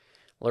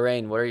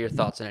 Lorraine, what are your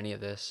thoughts on any of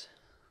this?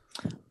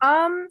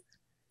 Um,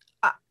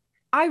 I,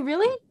 I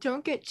really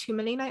don't get too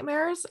many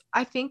nightmares.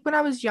 I think when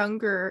I was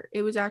younger,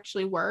 it was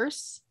actually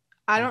worse.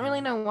 I don't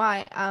really know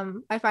why.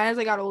 I find as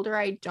I got older,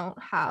 I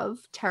don't have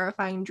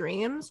terrifying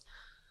dreams.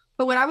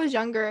 But when I was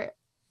younger,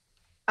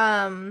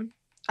 um,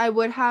 I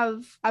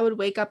would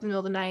wake up in the middle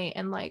of the night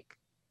and like,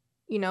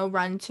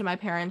 run to my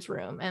parents'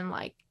 room and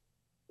like,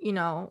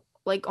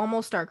 like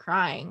almost start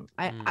crying.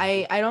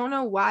 I don't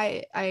know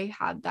why I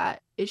had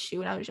that issue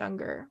when I was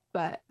younger,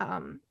 but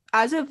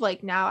as of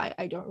like now,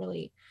 I don't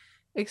really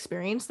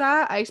experience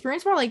that. I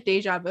experience more like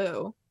deja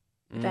vu,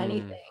 if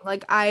anything.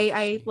 Like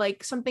I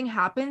like something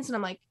happens and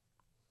I'm like,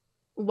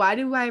 why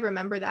do I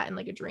remember that in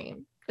like a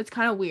dream? It's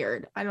kind of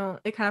weird.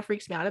 It kind of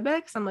freaks me out a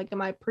bit because I'm like,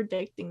 am I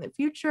predicting the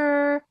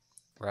future?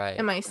 Right.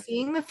 Am I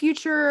seeing the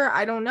future?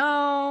 I don't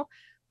know.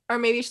 Or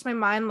maybe it's just my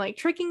mind like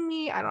tricking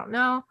me. I don't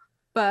know.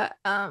 But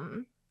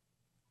no,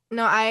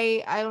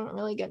 I don't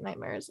really get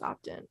nightmares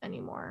often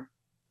anymore.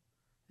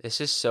 This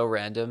is so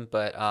random,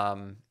 but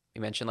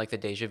you mentioned like the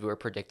deja vu or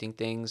predicting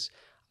things.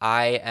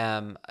 I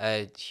am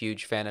a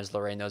huge fan, as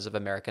Lorraine knows, of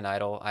American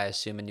Idol. I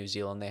assume in New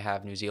Zealand they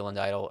have New Zealand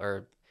Idol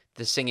or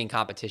the singing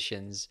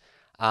competitions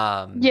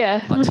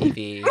Yeah. on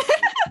TV.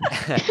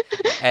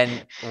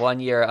 And one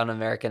year on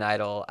American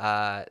Idol,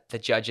 the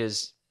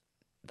judges,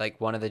 like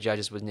one of the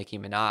judges was Nicki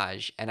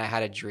Minaj, and I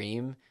had a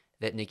dream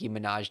that Nicki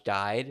Minaj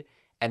died,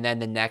 And then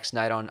the next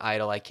night on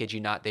Idol, I kid you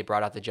not, they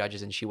brought out the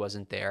judges and she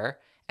wasn't there.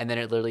 And then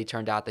it literally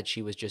turned out that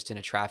she was just in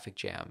a traffic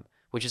jam,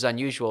 which is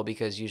unusual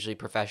because usually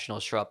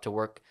professionals show up to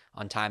work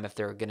on time if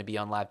they're going to be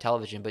on live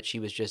television. But she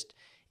was just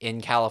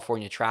in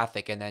California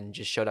traffic and then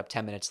just showed up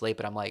 10 minutes late.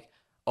 But I'm like,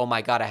 oh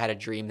my God, I had a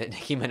dream that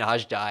Nicki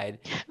Minaj died.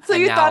 So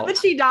And you now, thought that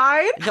she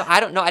died? no,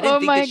 I don't know. I didn't Oh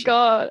think my that she,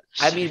 god.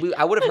 I mean,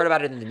 I would have heard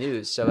about it in the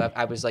news. So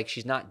I was like,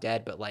 she's not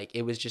dead, but like,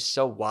 it was just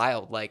so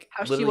wild. Like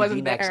How she literally the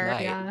wasn't next there.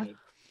 night.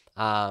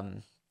 Yeah.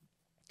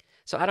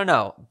 So I don't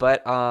know,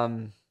 but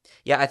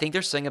yeah, I think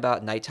there's something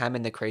about nighttime,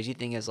 and the crazy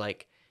thing is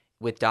like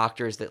with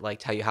doctors that like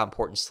tell you how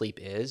important sleep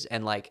is,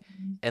 and like,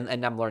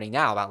 and I'm learning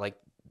now about like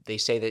they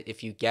say that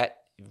if you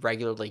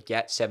regularly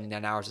get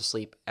 79 hours of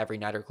sleep every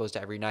night or close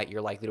to every night,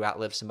 you're likely to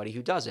outlive somebody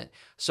who doesn't.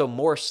 So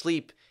more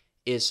sleep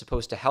is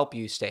supposed to help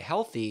you stay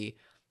healthy,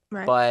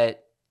 Right.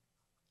 but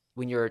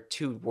when you're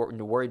too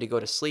worried to go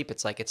to sleep,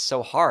 it's like it's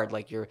so hard.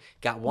 Like you're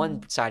got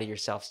one side of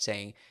yourself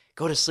saying,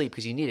 go to sleep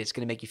because you need it. It's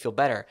going to make you feel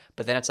better.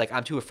 But then it's like,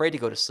 I'm too afraid to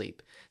go to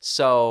sleep.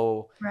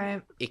 So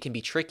Right. it can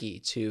be tricky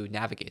to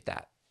navigate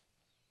that.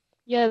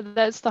 Yeah,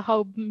 that's the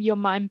whole your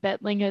mind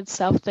battling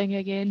itself thing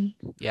again.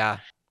 Yeah.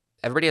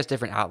 Everybody has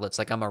different outlets.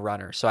 Like I'm a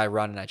runner, so I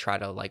run and I try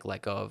to like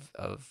let go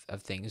of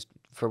things.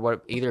 For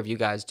what either of you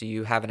guys, do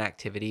you have an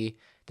activity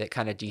that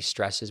kind of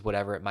de-stresses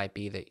whatever it might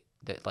be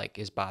that like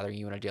is bothering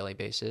you on a daily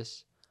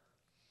basis?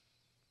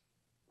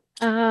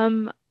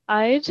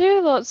 I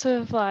do lots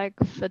of like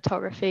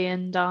photography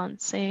and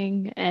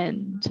dancing,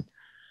 and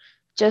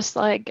just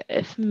like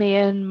if me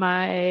and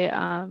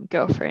my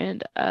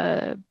girlfriend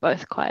are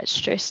both quite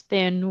stressed,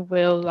 then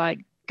we'll like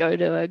go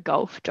to a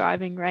golf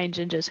driving range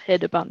and just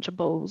hit a bunch of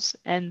balls,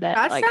 and that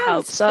That like sounds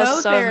helps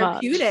us so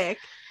much. therapeutic.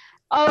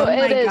 Oh, Oh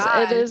my it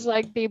God. is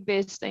like the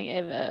best thing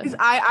ever. Because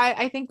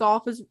I think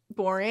golf is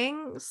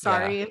boring.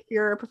 Sorry if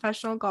you're a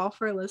professional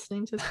golfer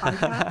listening to this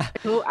podcast.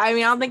 I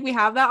mean, I don't think we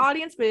have that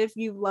audience, but if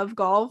you love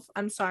golf,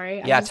 I'm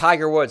sorry. Yeah,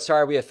 Tiger Woods.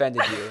 Sorry we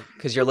offended you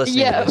because you're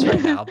listening to this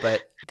right now,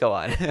 but go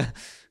on.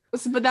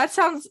 But that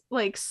sounds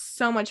like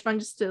so much fun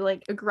just to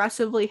like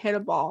aggressively hit a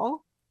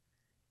ball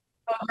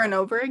over and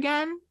over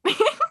again.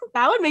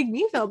 That would make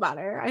me feel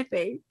better, I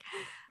think.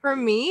 For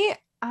me,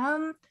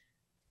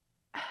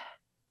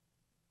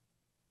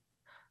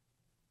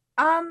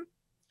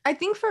 I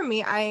think for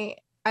me, I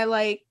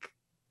like,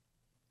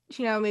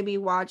 maybe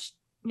watch,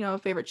 a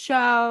favorite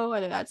show,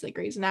 whether that's like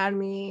Grey's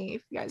Anatomy.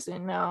 If you guys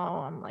didn't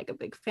know, I'm like a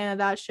big fan of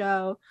that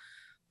show.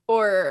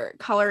 Or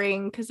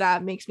coloring, because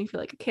that makes me feel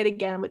like a kid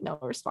again with no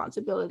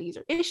responsibilities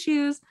or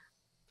issues.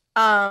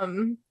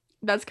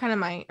 That's kind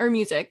of or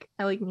music.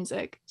 I like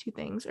music, two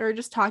things. Or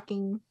just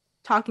talking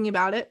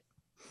about it.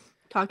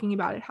 Talking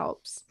about it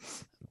helps.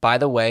 By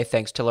the way,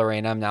 thanks to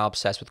Lorraine, I'm now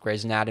obsessed with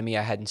Grey's Anatomy.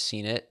 I hadn't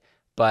seen it,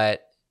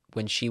 but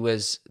when she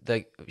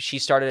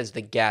started as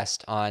the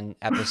guest on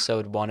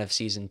episode 1 of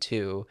season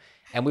 2,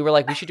 and we were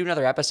like, we should do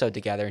another episode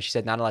together. And she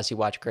said, not unless you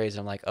watch Grey's. And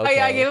I'm like, okay. Oh,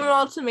 yeah, I gave him an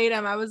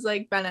ultimatum. I was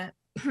like, Bennett,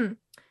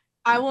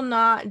 I will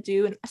not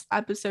do an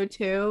episode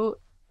 2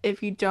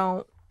 if you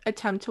don't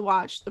attempt to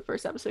watch the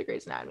first episode of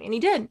Grey's Anatomy. And he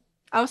did.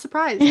 I was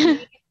surprised.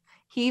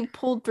 He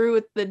pulled through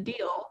with the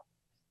deal.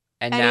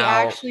 And now,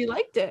 he actually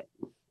liked it.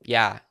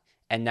 Yeah.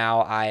 And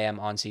now I am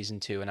on season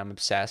 2 and I'm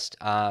obsessed.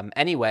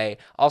 Anyway,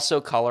 also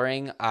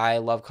coloring. I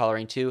love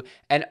coloring too.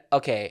 And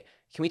okay,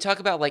 can we talk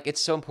about like,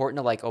 it's so important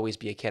to like always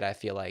be a kid, I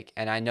feel like.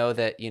 And I know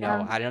that,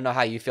 I don't know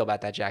how you feel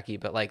about that, Jackie,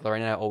 but like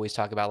Lauren and I always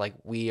talk about like,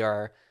 we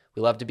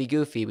love to be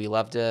goofy.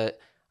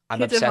 I'm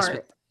Kids obsessed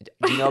with,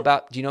 do you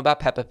know about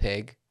Peppa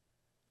Pig?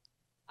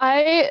 Are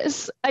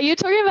you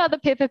talking about the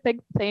Peppa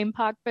Pig theme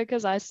park?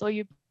 Because I saw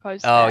you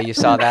post Oh, that. you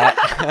saw that?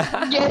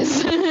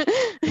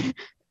 Yes.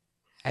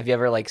 Have you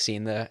ever like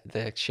seen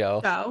the show?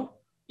 No.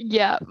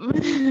 Yeah.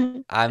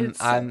 It's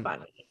so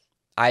funny.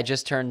 I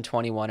just turned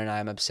 21 and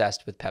I'm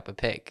obsessed with Peppa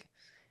Pig.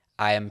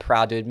 I am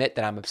proud to admit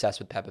that I'm obsessed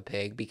with Peppa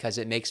Pig because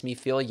it makes me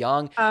feel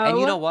young. And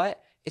you know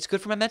what? It's good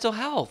for my mental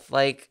health.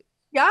 Like,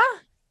 yeah,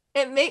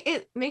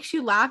 it makes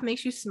you laugh,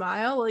 makes you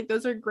smile. Like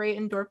those are great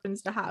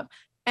endorphins to have.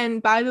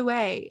 And by the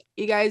way,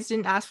 you guys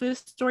didn't ask for this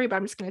story, but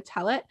I'm just gonna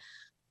tell it.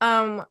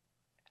 Bennett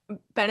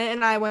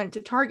and I went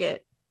to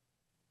Target,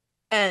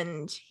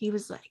 and he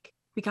was like,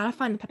 "We gotta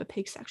find the Peppa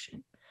Pig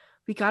section.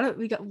 We got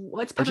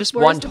what's Peppa? Or just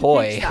one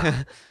toy.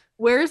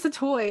 Where's the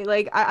toy?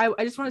 Like I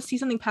just want to see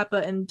something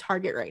Peppa in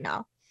Target right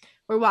now."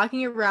 We're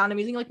walking around. I'm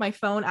using like my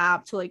phone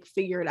app to like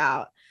figure it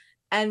out,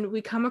 and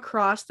we come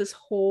across this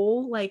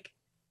whole like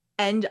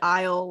end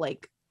aisle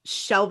like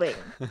shelving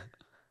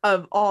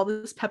of all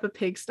this Peppa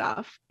Pig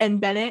stuff, and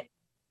Bennett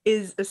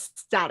is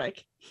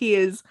ecstatic. He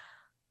is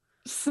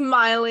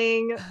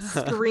smiling,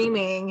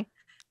 screaming,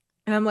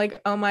 and I'm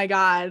like, oh my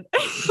God.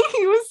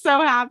 He was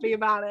so happy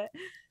about it.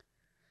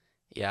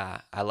 Yeah,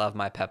 I love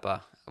my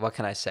Peppa. What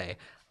can I say?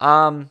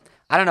 I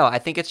don't know. I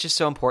think it's just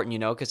so important,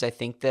 because I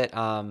think that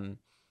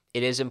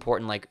it is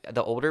important. Like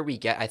the older we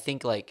get, I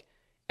think like,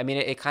 I mean,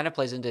 it kind of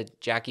plays into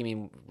Jackie. I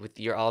mean, with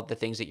all the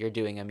things that you're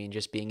doing, I mean,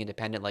 just being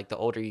independent, like the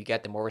older you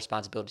get, the more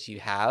responsibilities you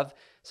have.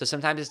 So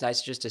sometimes it's nice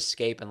to just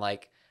escape and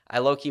like, I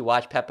low-key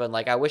watch Peppa and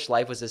like I wish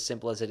life was as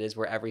simple as it is,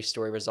 where every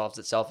story resolves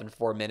itself in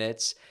 4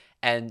 minutes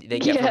and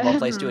they get from one Yeah.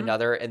 place to Mhm.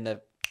 another in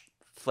the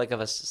flick of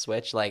a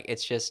switch. Like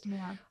it's just,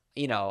 Yeah.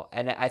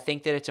 and I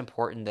think that it's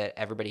important that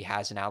everybody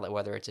has an outlet,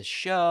 whether it's a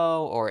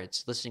show or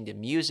it's listening to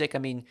music. I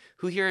mean,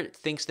 who here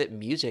thinks that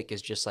music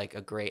is just like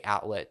a great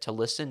outlet to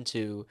listen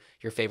to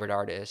your favorite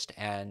artist?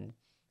 And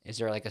is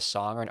there like a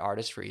song or an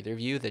artist for either of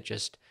you that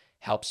just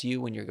helps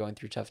you when you're going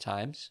through tough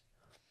times?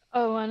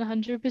 Oh,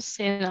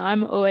 100%.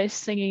 I'm always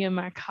singing in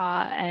my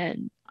car,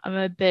 and I'm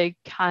a big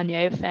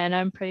Kanye fan.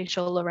 I'm pretty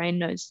sure Lorraine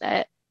knows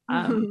that.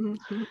 I'm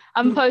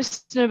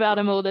posting about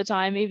him all the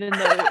time, even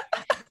though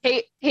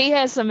he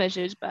has some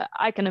issues, but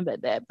I can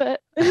admit that. But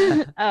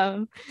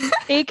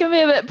he can be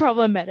a bit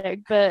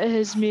problematic, but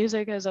his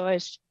music has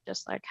always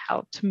just like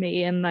helped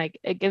me, and like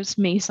it gives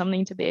me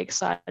something to be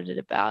excited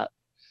about.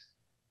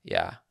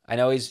 Yeah, I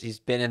know he's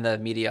been in the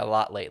media a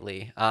lot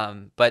lately.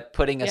 But Yeah.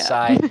 putting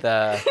aside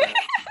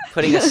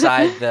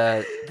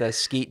the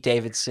Skeet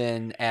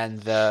Davidson and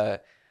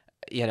the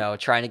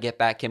trying to get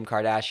back Kim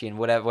Kardashian,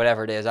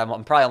 whatever it is.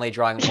 I'm probably only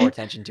drawing more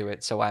attention to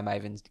it, so why am I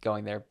even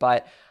going there?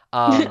 But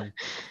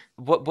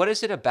what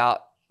is it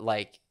about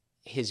like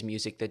his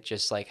music that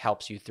just like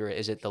helps you through it?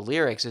 Is it the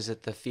lyrics? Is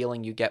it the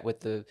feeling you get with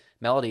the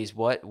melodies?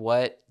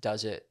 What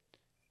does it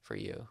for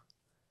you?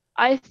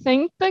 I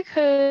think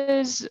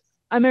because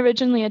I'm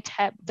originally a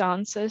tap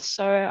dancer,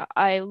 so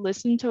I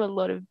listen to a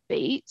lot of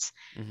beats.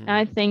 And Hmm.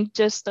 I think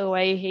just the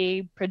way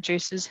he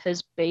produces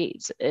his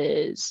beats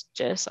is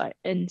just like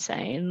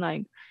insane.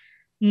 Like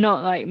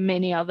not like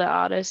many other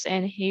artists,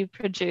 and he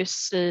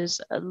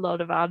produces a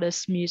lot of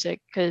artists'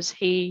 music because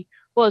he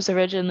was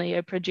originally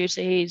a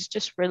producer. He's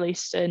just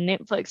released a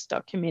Netflix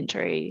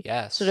documentary sort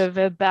Yes. of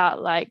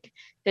about like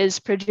his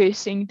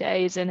producing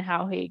days and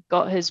how he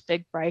got his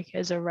big break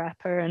as a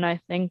rapper. And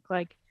I think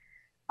like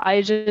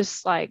I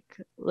just like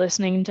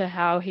listening to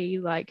how he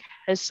like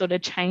has sort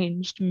of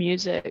changed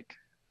music.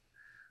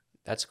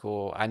 That's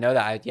cool. I know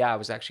that. I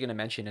was actually going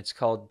to mention it's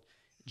called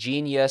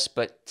Genius,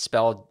 but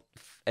spelled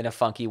in a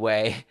funky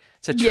way.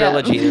 It's a Yeah.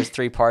 trilogy. There's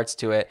 3 parts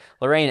to it.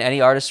 Lorraine, any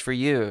artists for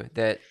you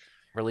that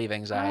relieve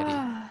anxiety?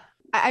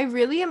 I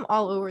really am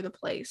all over the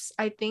place.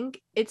 I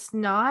think it's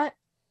not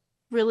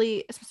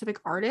really a specific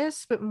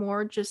artist, but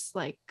more just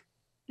like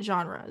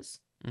genres.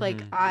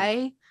 Like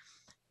Hmm.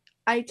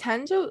 I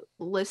tend to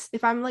list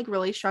if I'm like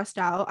really stressed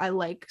out, I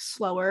like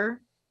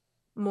slower,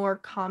 more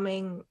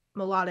calming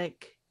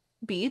melodic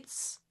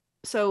beats.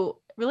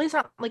 So really it's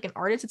not like an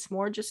artist, it's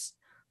more just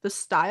the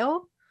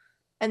style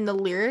and the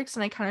lyrics,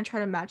 and I kind of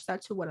try to match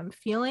that to what I'm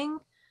feeling.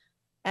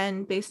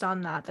 And based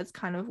on that, that's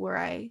kind of where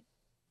I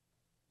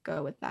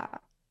go with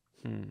that.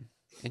 Hmm.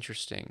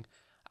 Interesting.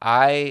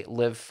 I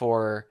live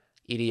for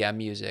EDM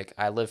music.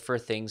 I live for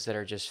things that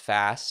are just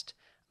fast.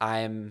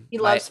 I'm He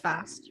my loves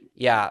fast.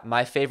 Yeah,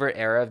 my favorite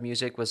era of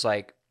music was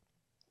like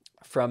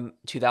from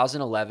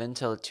 2011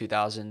 to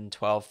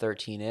 2012,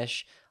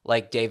 13-ish.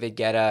 Like David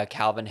Guetta,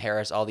 Calvin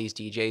Harris, all these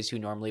DJs who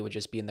normally would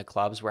just be in the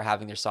clubs were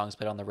having their songs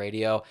played on the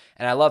radio.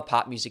 And I love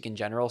pop music in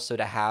general, so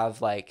to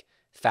have like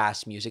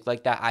fast music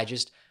like that,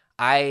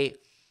 I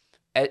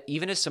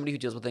even as somebody who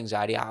deals with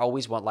anxiety, I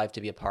always want life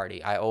to be a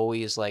party. I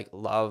always like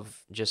love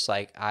just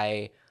like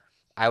I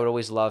would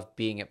always love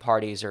being at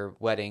parties or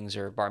weddings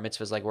or bar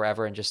mitzvahs, like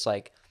wherever, and just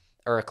like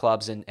or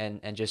clubs and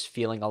just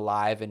feeling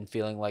alive and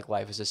feeling like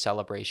life is a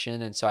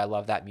celebration. And so I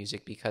love that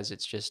music because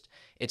it's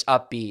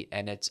upbeat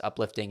and it's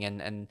uplifting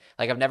and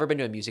like I've never been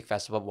to a music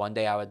festival. But one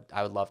day I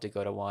would love to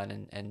go to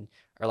one and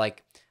or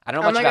like I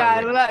don't know Oh much my about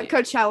god, what about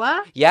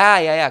Coachella?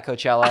 yeah,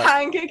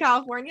 Coachella. In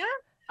California?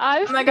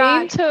 I've Oh my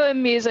been god. to a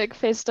music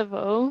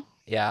festival.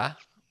 Yeah.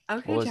 What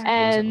Okay, was what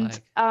Jackie. was it And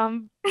like?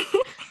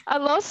 I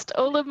lost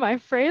all of my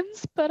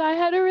friends, but I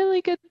had a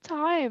really good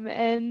time.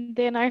 And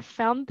then I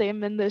found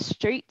them in the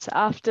streets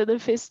after the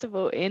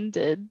festival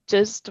ended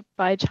just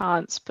by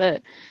chance.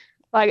 But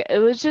like it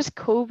was just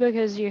cool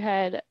because you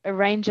had a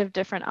range of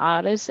different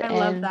artists I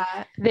love and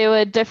that. there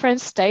were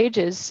different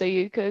stages, so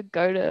you could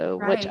go to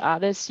which Right.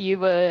 artists you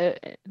were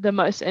the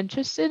most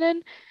interested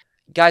in.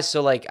 Guys,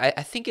 so like I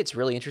think it's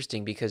really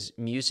interesting because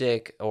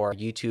music or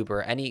YouTube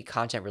or any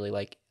content really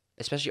like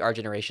especially our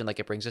generation, like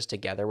it brings us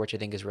together, which I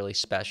think is really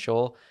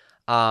special.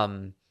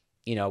 Um,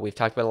 we've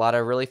talked about a lot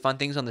of really fun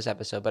things on this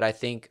episode, but I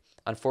think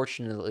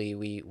unfortunately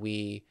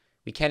we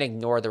can't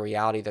ignore the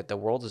reality that the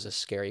world is a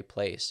scary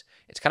place.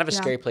 It's kind of a Yeah.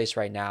 scary place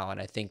right now. And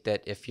I think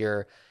that if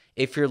you're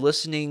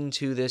listening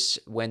to this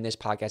when this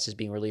podcast is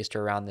being released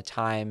or around the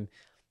time,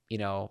 you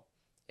know,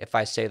 if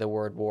I say the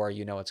word war,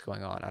 you know what's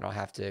going on. I don't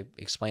have to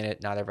explain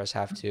it. Neither of us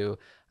have to.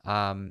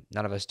 None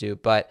of us do.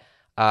 But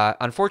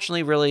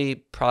unfortunately, really,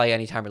 probably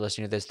anytime you're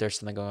listening to this, there's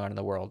something going on in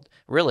the world.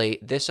 Really,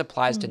 this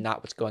applies to Mm.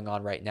 not what's going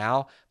on right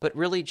now, but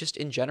really just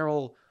in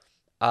general,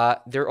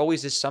 there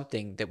always is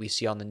something that we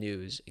see on the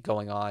news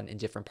going on in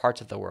different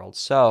parts of the world.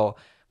 So,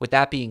 with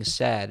that being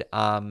said,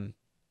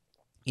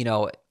 you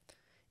know,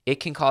 it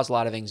can cause a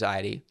lot of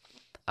anxiety.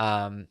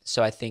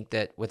 So I think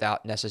that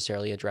without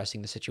necessarily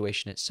addressing the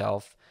situation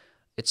itself,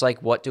 it's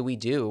like, what do we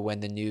do when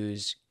the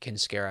news can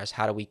scare us?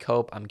 How do we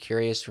cope? I'm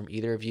curious from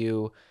either of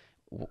you,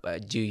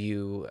 Do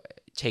you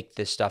take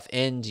this stuff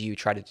in? Do you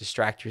try to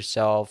distract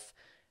yourself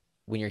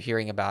when you're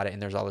hearing about it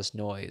and there's all this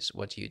noise?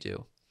 What do you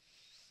do?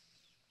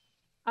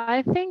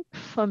 I think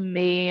for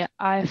me,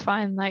 I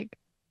find like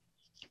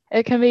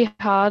it can be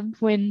hard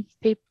when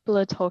people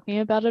are talking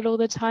about it all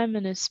the time,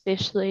 and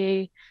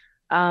especially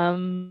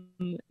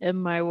in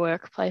my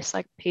workplace,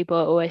 like people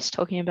are always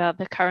talking about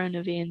the current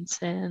events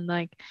and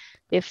like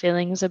their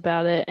feelings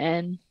about it.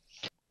 And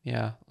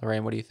Yeah,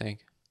 Lorraine, what do you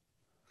think?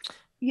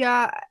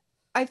 Yeah,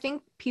 I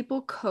think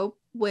people cope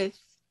with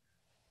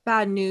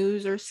bad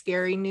news or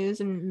scary news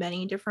in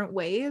many different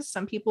ways.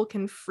 Some people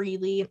can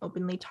freely and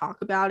openly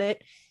talk about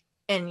it,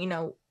 and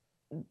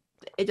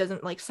it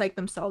doesn't like psych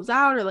themselves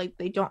out, or like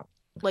they don't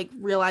like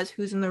realize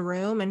who's in the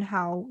room and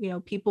how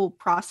people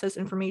process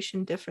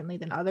information differently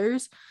than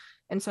others.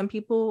 And some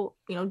people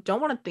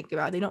don't want to think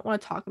about it, they don't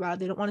want to talk about it,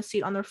 they don't want to see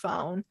it on their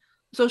phone.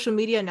 Social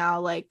media now,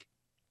 like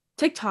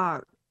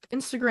TikTok,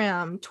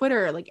 Instagram,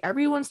 Twitter, like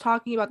everyone's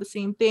talking about the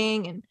same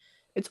thing, and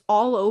it's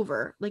all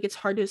over. Like it's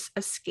hard to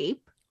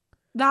escape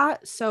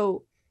that.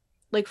 So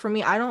like for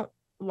me, I don't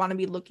want to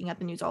be looking at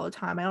the news all the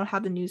time. I don't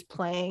have the news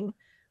playing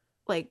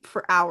like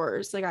for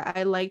hours. Like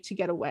I like to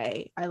get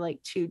away. I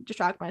like to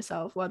distract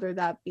myself, whether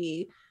that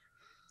be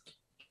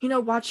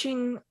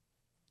watching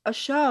a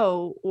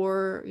show,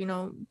 or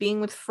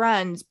being with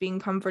friends, being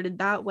comforted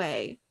that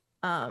way.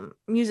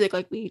 Music,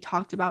 like we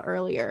talked about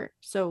earlier.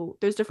 So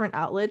there's different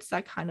outlets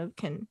that kind of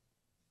can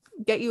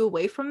get you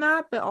away from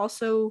that, but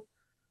also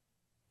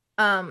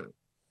um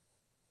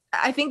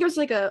I think there's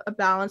like a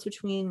balance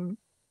between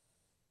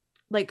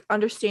like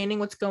understanding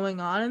what's going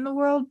on in the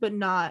world, but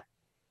not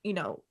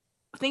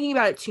thinking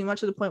about it too much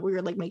to the point where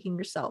you're like making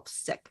yourself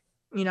sick.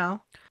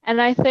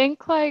 and I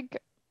think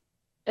like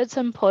it's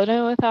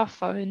important with our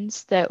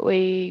phones that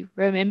we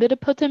remember to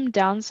put them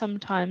down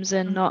sometimes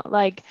and not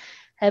like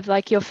have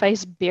like your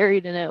face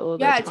buried in it all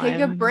the Yeah, time.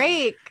 take a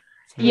break.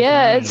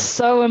 Yeah, it's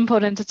so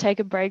important to take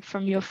a break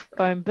from your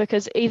phone,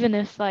 because even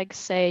if like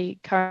say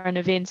current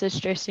events are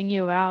stressing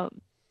you out,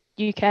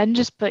 you can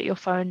just put your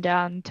phone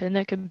down, turn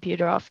the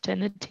computer off,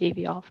 turn the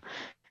TV off,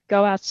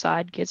 go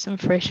outside, get some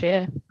fresh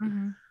air.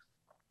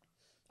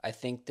 I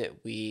think that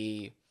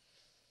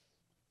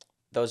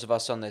those of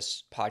us on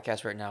this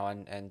podcast right now,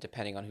 and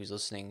depending on who's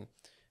listening,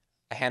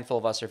 a handful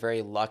of us are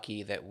very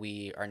lucky that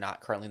we are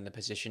not currently in the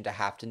position to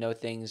have to know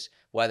things,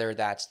 whether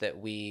that's that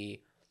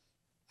we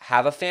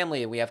have a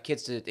family and we have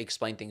kids to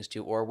explain things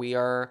to, or we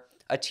are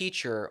a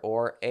teacher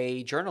or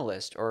a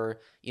journalist, or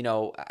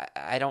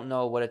I don't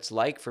know what it's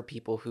like for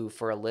people who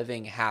for a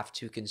living have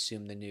to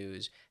consume the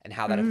news and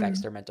how that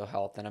affects their mental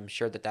health. And I'm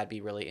sure that that'd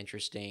be really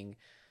interesting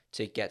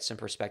to get some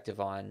perspective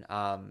on.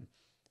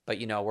 But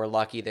we're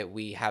lucky that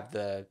we have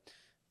the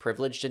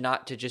privilege to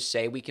not to just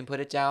say we can put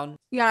it down.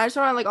 Yeah, I just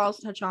want to like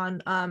also touch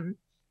on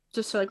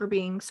just so like we're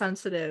being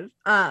sensitive.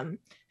 With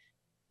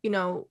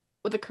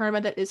the current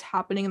event that is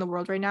happening in the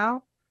world right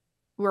now,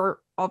 we're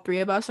all three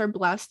of us are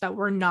blessed that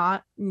we're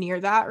not near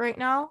that right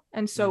now.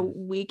 And so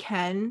we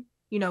can,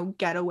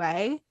 get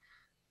away,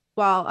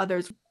 while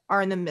others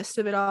are in the midst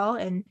of it all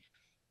and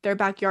their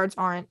backyards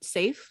aren't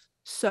safe.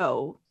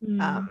 So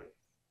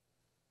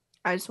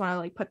I just want to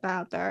like put that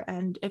out there.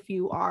 And if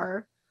you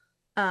are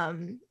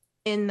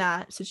in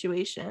that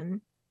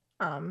situation,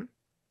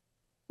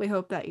 we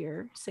hope that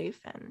you're safe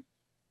and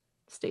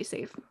stay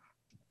safe.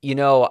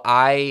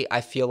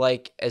 I feel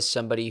like as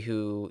somebody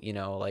who,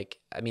 like,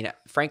 I mean,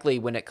 frankly,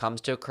 when it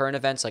comes to current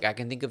events, like I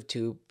can think of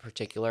two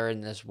particular,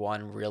 and this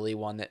one really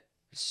one that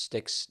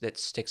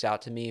sticks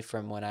out to me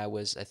from when I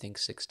was, I think,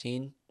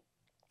 16,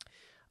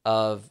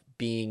 of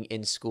being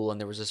in school, and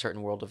there was a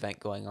certain world event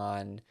going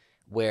on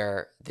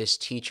where this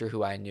teacher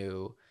who I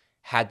knew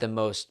had the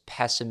most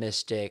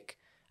pessimistic,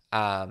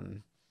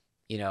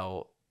 you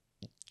know,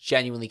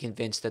 genuinely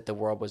convinced that the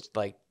world was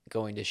like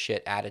going to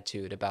shit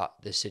attitude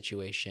about this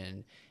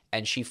situation.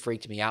 And she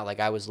freaked me out. Like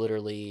I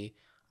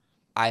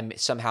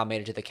somehow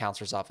made it to the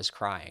counselor's office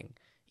crying,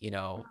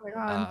 Oh my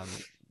God.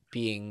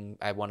 being,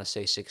 I want to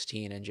say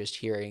 16, and just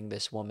hearing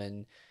this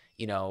woman,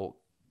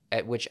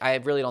 at which I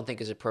really don't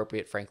think is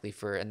appropriate, frankly,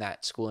 for in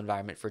that school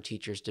environment for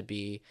teachers to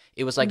be.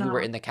 It was like we were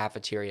No. in the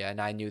cafeteria and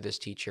I knew this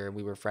teacher and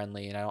we were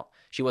friendly, and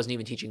she wasn't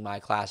even teaching my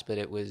class, but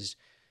it was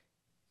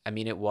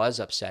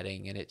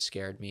upsetting and it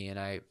scared me,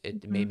 and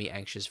it made me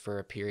anxious for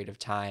a period of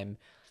time.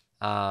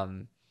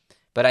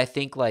 But I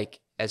think like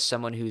as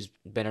someone who's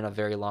been on a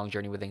very long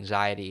journey with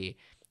anxiety,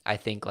 I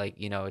think like,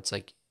 it's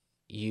like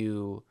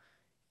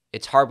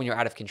it's hard when you're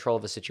out of control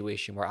of a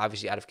situation. We're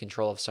obviously out of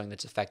control of something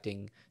that's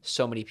affecting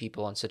so many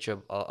people on such a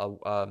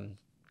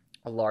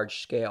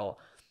large scale.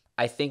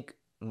 I think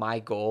my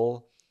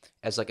goal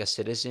as like a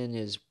citizen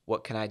is,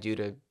 what can I do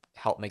to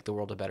help make the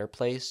world a better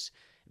place?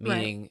 Right.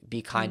 Meaning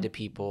be kind to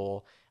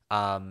people,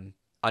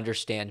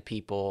 understand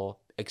people,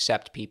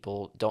 accept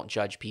people, don't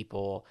judge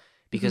people.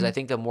 Because I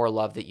think the more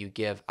love that you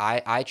give,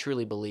 I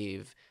truly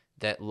believe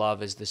that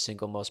love is the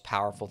single most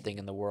powerful thing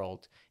in the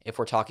world if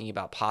we're talking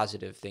about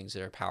positive things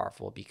that are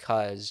powerful.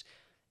 Because,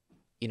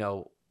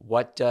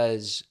 what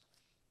does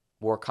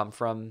war come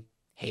from?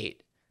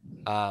 Hate.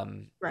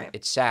 Right.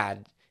 It's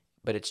sad,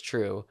 but it's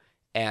true.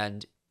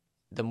 And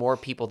the more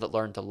people that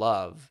learn to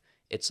love,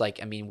 it's like,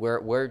 I mean,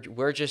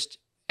 we're just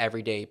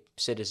everyday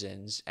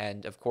citizens,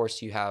 and of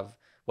course you have,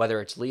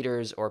 whether it's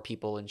leaders or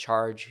people in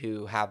charge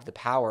who have the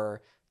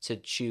power to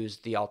choose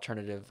the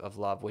alternative of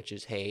love, which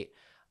is hate.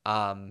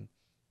 Um,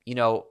 you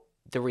know,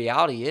 the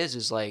reality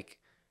is like,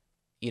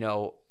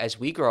 as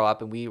we grow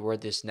up and we're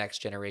this next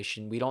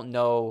generation, we don't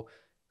know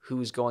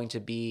who's going to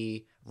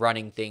be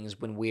running things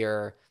when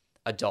we're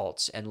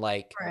adults. And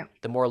like Right.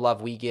 the more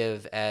love we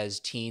give as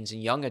teens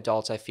and young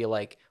adults, I feel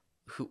like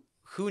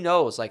who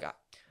knows, like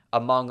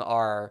among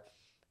our,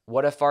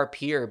 what if our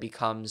peer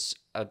becomes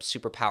a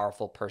super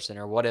powerful person,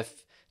 or what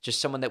if just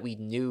someone that we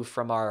knew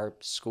from our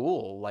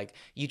school, like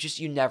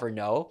you never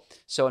know.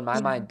 So in my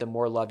Yeah. mind, the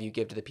more love you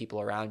give to the people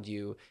around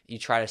you, you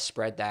try to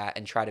spread that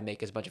and try to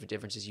make as much of a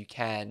difference as you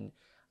can.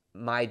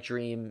 My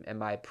dream and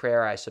my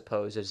prayer, I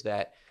suppose, is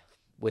that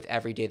with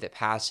every day that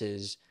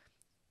passes,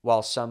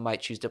 while some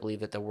might choose to believe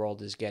that the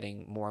world is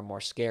getting more and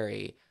more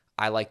scary,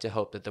 I like to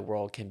hope that the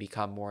world can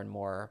become more and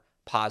more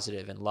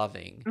positive and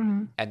loving,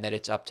 Mm-hmm. and that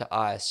it's up to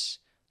us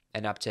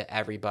and up to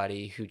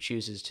everybody who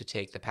chooses to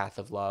take the path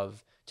of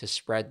love to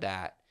spread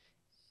that,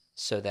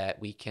 so that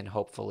we can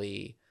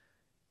hopefully,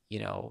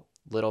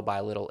 little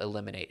by little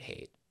eliminate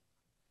hate.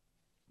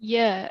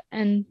 Yeah,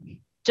 and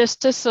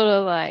just to sort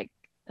of like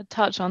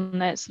touch on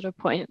that sort of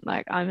point,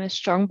 like I'm a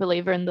strong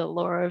believer in the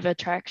law of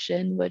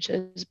attraction, which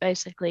is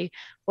basically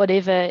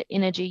whatever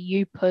energy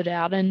you put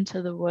out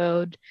into the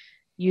world,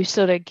 you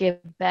sort of give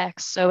back.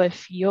 So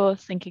if you're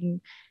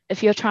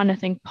trying to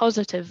think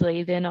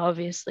positively, then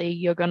obviously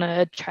you're going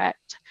to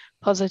attract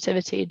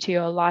positivity to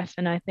your life.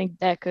 And I think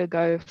that could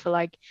go for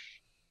like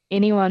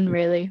anyone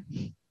really.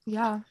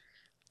 Yeah.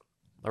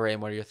 Lorraine,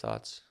 what are your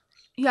thoughts?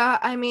 Yeah,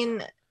 I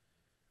mean,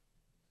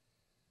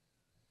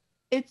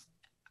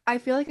 I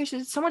feel like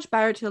it's so much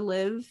better to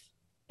live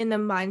in the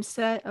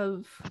mindset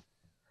of,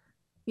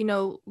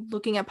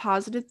 looking at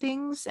positive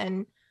things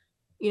and,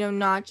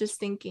 not just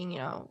thinking,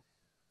 oh,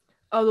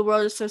 the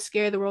world is so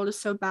scary, the world is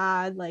so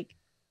bad, like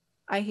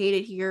I hate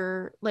it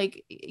here.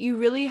 Like you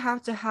really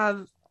have to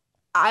have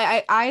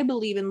I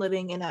believe in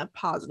living in a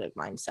positive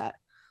mindset,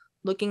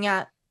 looking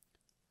at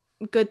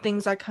good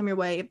things that come your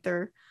way, if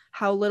they're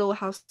how little,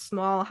 how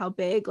small, how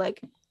big.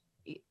 Like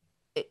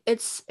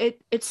it's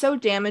so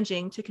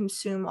damaging to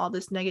consume all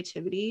this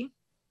negativity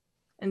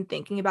and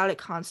thinking about it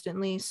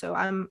constantly. So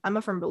I'm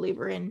a firm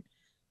believer in,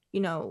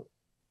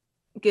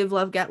 give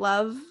love, get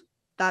love.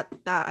 That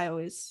I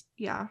always,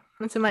 yeah,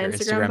 that's in my Your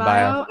Instagram Instagram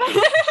bio.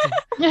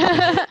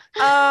 Yeah.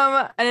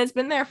 And it's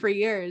been there for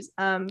years.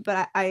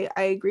 But I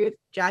agree with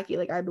Jackie.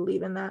 Like I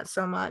believe in that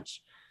so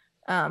much.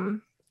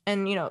 And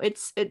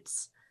it's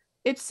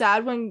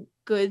sad when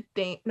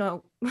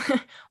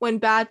when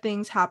bad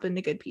things happen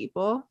to good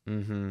people.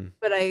 Mm-hmm.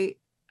 But I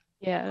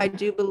Yeah.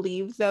 do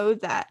believe though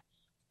that,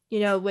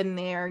 when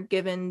they're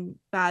given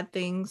bad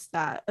things,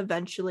 that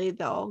eventually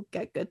they'll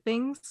get good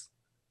things.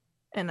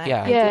 And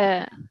Yeah.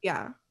 Yeah.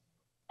 yeah.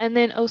 And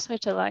then also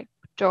to like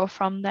draw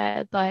from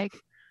that, like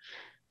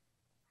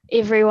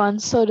everyone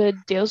sort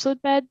of deals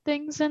with bad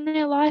things in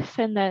their life,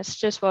 and that's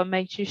just what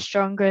makes you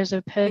stronger as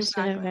a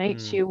person. It Exactly.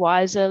 makes you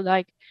wiser.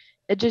 Like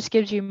it just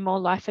gives you more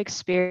life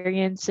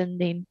experience, and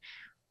then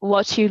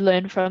what you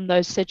learn from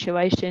those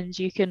situations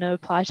you can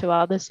apply to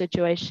other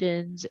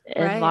situations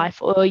in Right. life,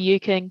 or you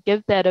can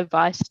give that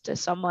advice to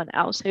someone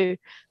else who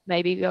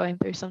may be going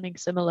through something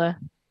similar.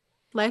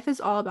 Life is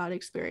all about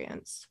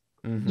experience.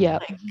 Mm-hmm. Yeah.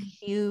 Like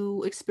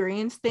you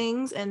experience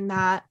things and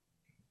that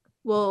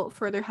will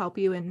further help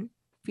you in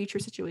future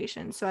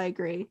situations. So I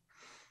agree.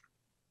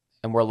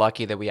 And we're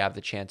lucky that we have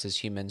the chance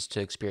as humans to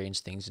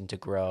experience things and to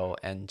grow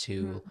and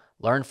to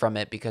learn from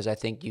it, because I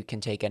think you can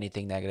take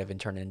anything negative and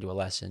turn it into a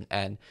lesson.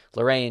 And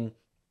Lorraine,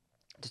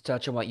 to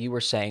touch on what you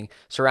were saying,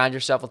 surround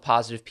yourself with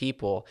positive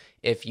people.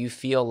 If you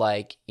feel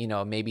like,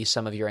 maybe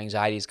some of your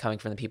anxiety is coming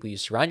from the people you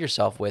surround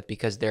yourself with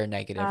because they're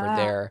negative or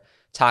they're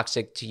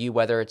toxic to you,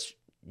 whether it's,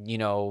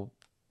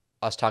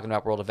 us talking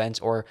about world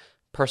events or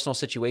personal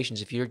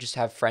situations. If you just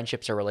have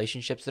friendships or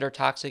relationships that are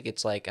toxic,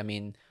 it's like, I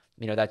mean,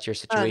 that's your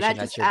situation,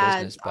 that's your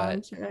business.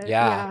 But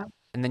yeah.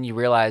 And then you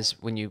realize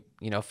when you,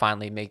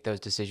 finally make those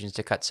decisions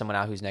to cut someone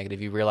out who's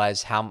negative, you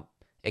realize how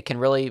it can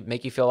really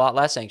make you feel a lot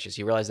less anxious.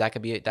 You realize that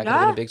could have been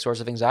a big source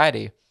of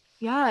anxiety.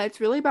 Yeah,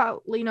 it's really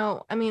about,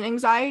 I mean,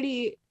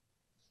 anxiety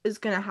is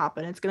going to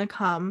happen. It's going to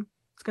come.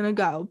 It's going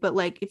to go. But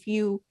like if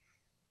you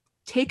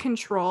take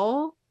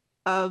control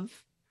of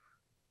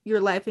your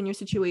life and your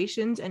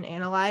situations and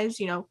analyze,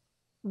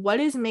 what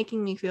is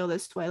making me feel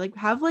this way? Like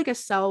have like a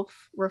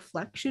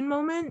self-reflection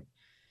moment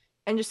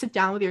and just sit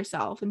down with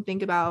yourself and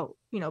think about,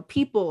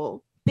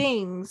 people,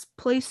 things,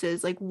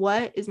 places, like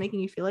what is making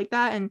you feel like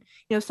that. And,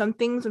 some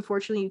things,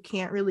 unfortunately, you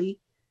can't really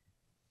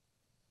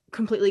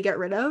completely get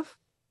rid of.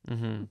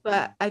 Mm-hmm.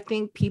 But I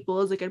think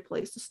people is a good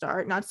place to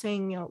start. Not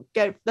saying,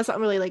 that's not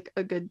really like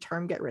a good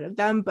term, get rid of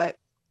them, but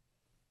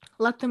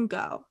let them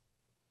go.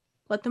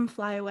 Let them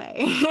fly away,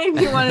 if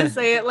you want to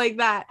say it like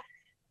that.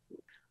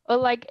 Or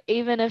like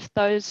even if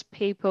those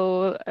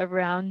people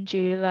around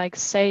you, like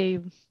say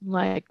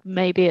like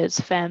maybe it's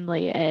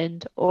family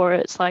and or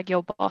it's like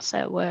your boss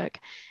at work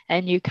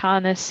and you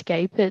can't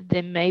escape it,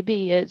 then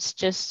maybe it's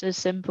just as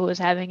simple as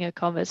having a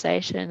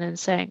conversation and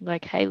saying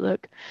like, hey,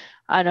 look,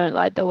 I don't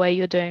like the way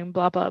you're doing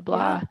blah blah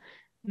blah. Yeah.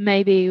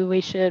 Maybe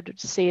we should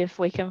see if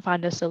we can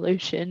find a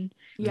solution.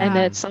 And Yeah.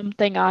 that's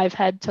something I've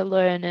had to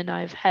learn, and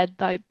I've had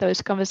like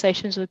those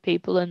conversations with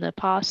people in the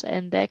past,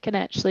 and that can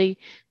actually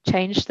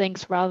change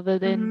things rather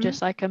than Mm-hmm.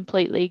 just like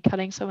completely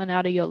cutting someone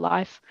out of your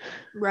life.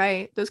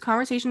 Right. Those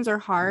conversations are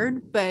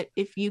hard, but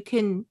if you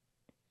can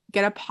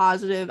get a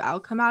positive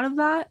outcome out of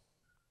that,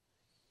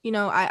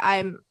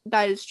 I'm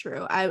that is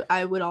true.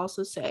 I would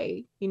also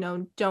say,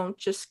 don't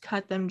just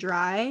cut them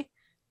dry.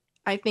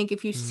 I think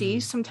if you see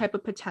some type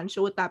of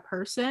potential with that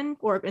person,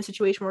 or in a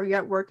situation where you're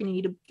at work and you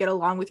need to get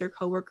along with your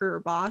coworker or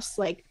boss,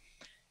 like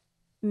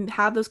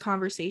have those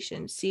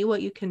conversations, see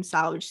what you can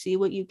salvage, see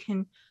what you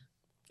can,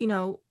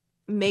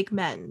 make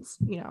amends.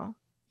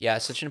 Yeah,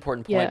 it's such an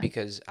important point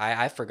because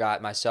I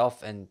forgot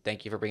myself, and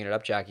thank you for bringing it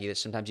up, Jackie, that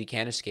sometimes you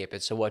can't escape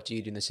it. So what do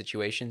you do in the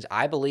situations?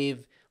 I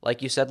believe,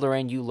 like you said,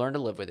 Lorraine, you learn to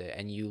live with it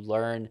and you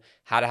learn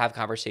how to have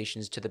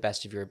conversations to the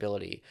best of your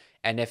ability.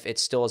 And if it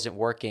still isn't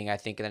working, I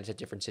think then it's a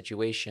different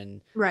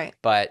situation. Right.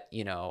 But,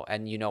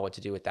 and you know what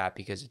to do with that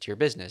because it's your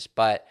business.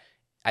 But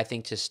I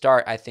think to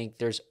start, I think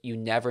you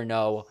never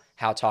know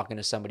how talking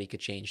to somebody could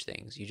change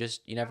things.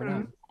 You never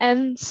know.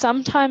 And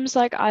sometimes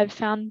like I've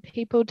found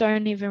people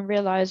don't even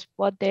realize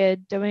what they're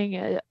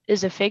doing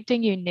is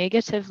affecting you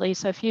negatively.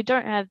 So if you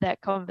don't have that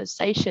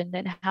conversation,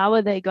 then how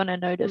are they going to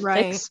know to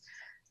fix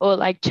or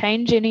like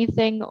change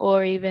anything,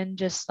 or even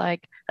just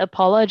like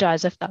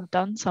apologize if they've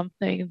done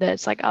something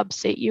that's like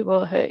upset you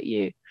or hurt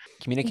you?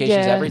 Communication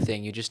is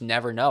everything. You just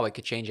never know. It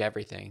could change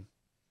everything.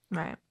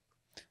 Right.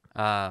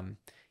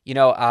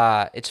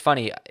 It's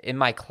funny. In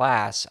my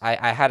class,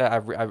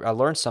 I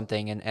learned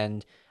something,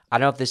 and I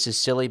don't know if this is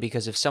silly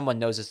because if someone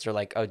knows this, they're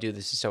like, "Oh, dude,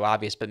 this is so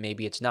obvious," but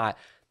maybe it's not.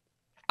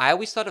 I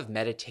always thought of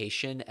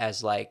meditation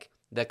as like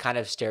the kind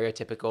of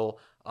stereotypical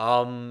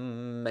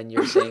and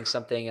you're saying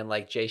something, and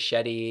like Jay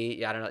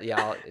Shetty, I don't know,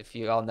 yeah, if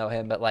you all know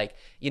him, but like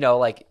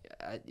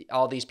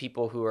all these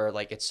people who are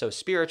like it's so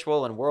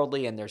spiritual and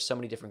worldly, and there's so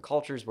many different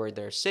cultures where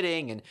they're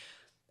sitting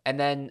and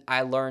then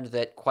I learned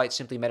that quite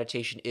simply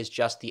meditation is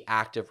just the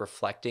act of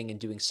reflecting and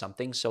doing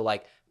something. So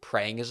like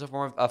praying is a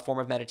form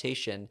of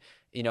meditation.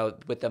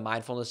 With the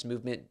mindfulness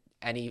movement,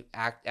 any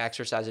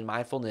exercise in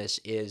mindfulness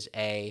is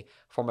a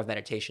form of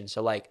meditation.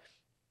 So like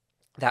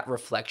that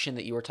reflection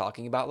that you were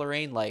talking about,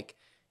 Lorraine, like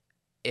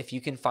if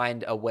you can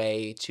find a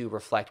way to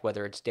reflect,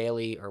 whether it's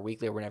daily or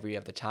weekly or whenever you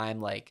have the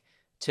time, like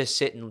to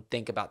sit and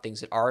think about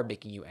things that are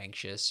making you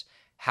anxious,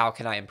 how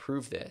can I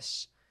improve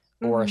this?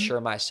 Or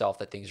assure myself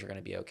that things are going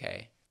to be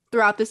okay.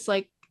 Throughout this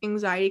like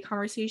anxiety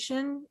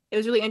conversation, it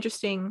was really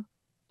interesting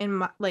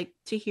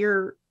to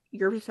hear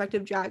your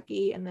perspective,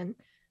 Jackie, and then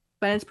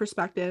Bennett's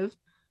perspective,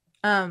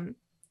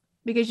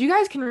 because you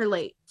guys can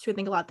relate to I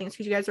think a lot of things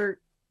because you guys are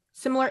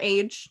similar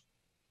age,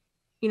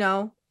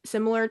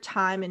 similar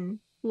time in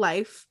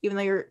life. Even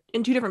though you're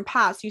in two different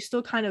paths, you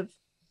still kind of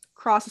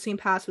cross the same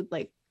paths with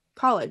like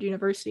college,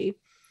 university.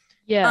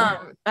 I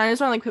just want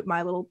to like put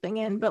my little thing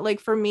in, but like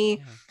for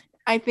me,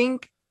 I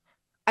think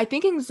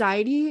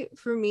anxiety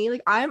for me,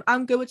 like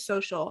I'm good with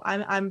social.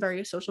 I'm very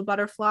a social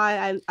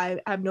butterfly. I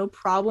have no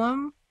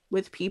problem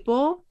with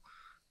people.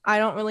 I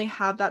don't really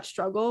have that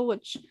struggle,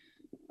 which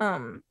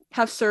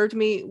have served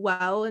me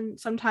well and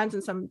sometimes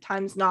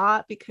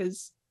not,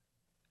 because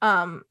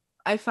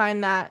I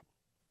find that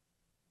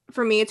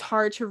for me it's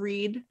hard to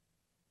read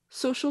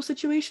social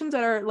situations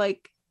that are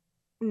like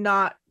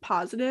not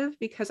positive,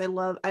 because I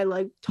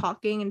like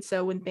talking, and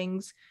so when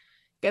things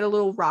get a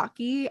little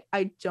rocky,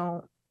 I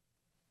don't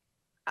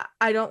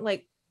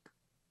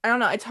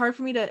know, it's hard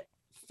for me to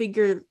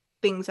figure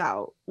things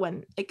out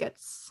when it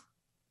gets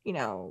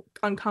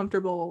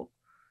uncomfortable,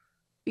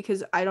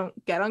 because I don't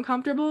get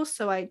uncomfortable,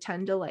 so I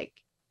tend to like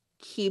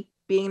keep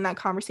being in that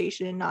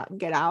conversation and not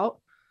get out.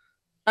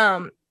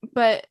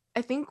 But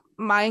I think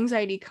my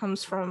anxiety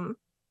comes from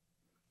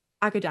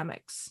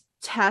academics.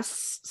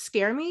 Tests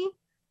scare me.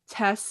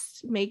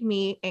 Tests make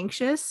me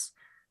anxious.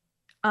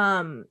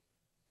 I'm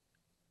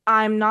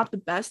not the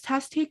best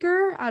test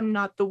taker. I'm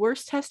not the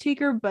worst test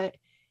taker, but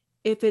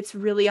if it's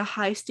really a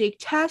high stake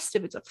test,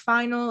 if it's a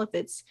final, if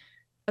it's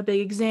a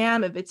big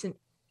exam, if it's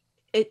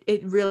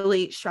it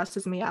really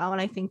stresses me out.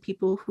 And I think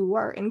people who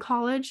are in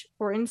college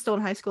or still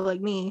in high school like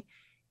me,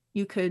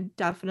 you could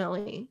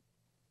definitely,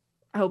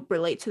 I hope,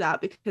 relate to that,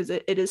 because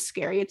it is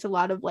scary. It's a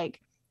lot of like,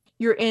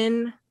 you're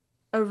in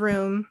a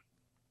room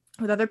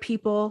with other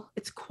people,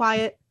 it's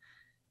quiet,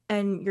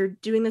 and you're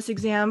doing this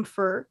exam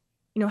for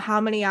how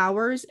many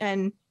hours,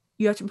 and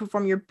you have to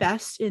perform your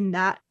best in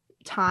that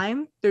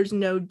time. There's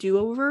no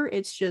do-over.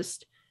 It's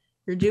just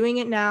you're doing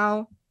it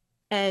now,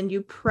 and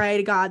you pray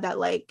to God that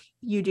like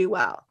you do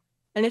well.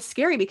 And it's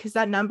scary because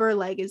that number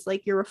like is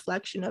like your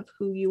reflection of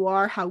who you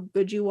are, how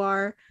good you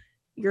are,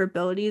 your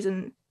abilities.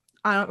 And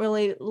I don't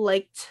really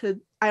like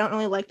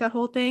that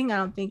whole thing. I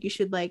don't think you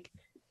should like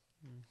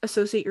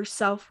associate your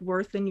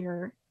self-worth and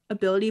your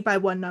ability by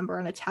one number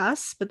on a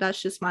test, but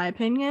that's just my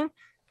opinion.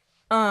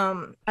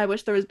 I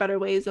wish there was better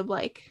ways of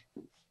like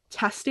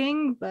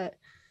testing, but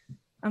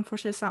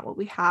unfortunately it's not what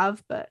we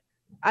have. But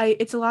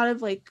it's a lot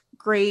of like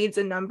grades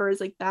and numbers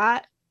like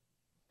that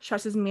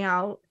stresses me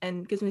out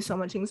and gives me so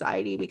much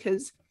anxiety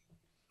because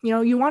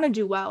you want to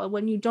do well, and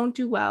when you don't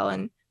do well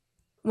and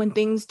when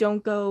things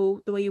don't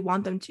go the way you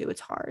want them to,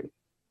 it's hard.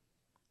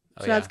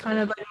 So that's kind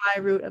of like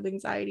my root of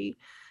anxiety.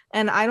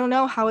 And I don't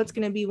know how it's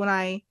going to be when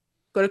I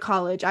go to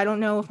college. I don't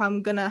know if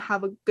I'm going to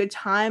have a good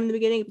time in the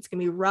beginning, if it's going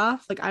to be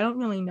rough. Like, I don't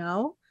really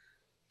know.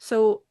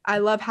 So I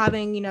love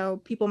having,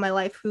 people in my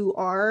life who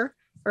are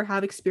or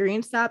have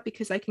experienced that,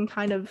 because I can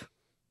kind of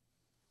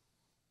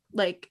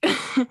like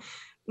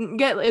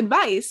get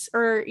advice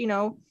or,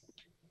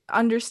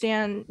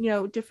 understand,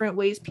 different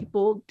ways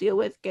people deal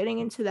with getting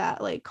into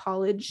that like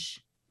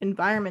college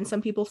environment.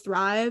 Some people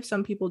thrive,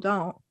 some people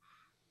don't.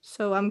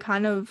 So I'm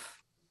kind of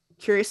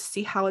curious to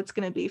see how it's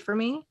going to be for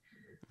me.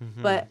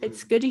 But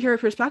it's good to hear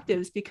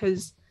perspectives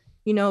because,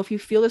 if you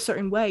feel a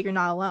certain way, you're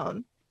not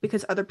alone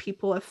because other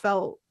people have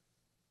felt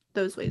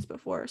those ways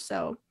before.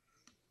 So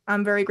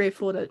I'm very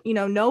grateful to,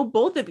 know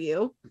both of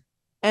you.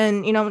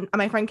 And,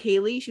 my friend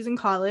Kaylee, she's in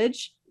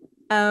college.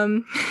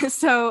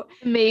 So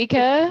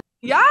Mika.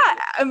 Yeah,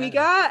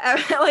 Amiga,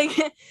 like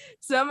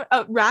some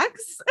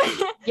Rex.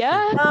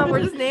 Yeah.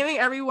 We're just naming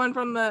everyone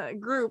from the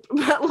group,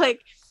 but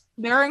like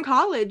they're in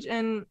college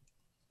and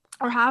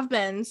or have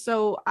been.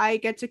 So I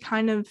get to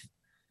kind of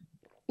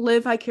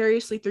live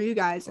vicariously through you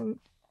guys and,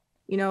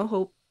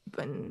 hope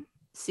and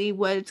see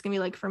what it's gonna be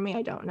like for me.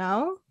 I don't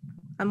know.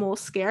 I'm a little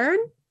scared.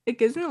 It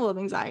gives me a little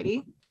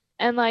anxiety.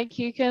 And like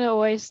you can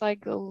always like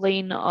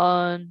lean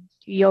on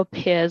your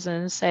peers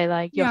and say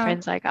like your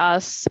friends like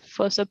us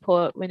for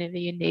support whenever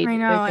you need. I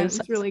know, it's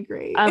really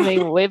great. I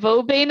mean, we've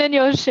all been in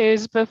your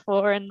shoes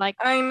before, and like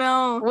I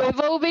know we've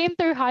all been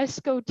through high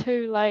school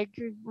too. Like,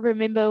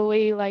 remember,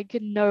 we like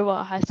know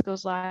what high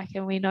school's like,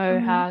 and we know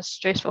how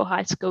stressful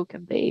high school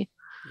can be.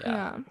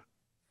 Yeah.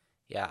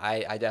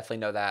 I definitely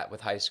know that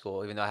with high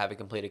school, even though I haven't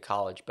completed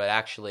college. But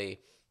actually,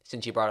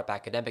 since you brought up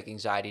academic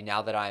anxiety,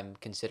 now that I'm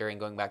considering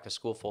going back to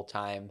school full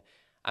time,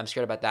 I'm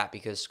scared about that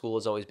because school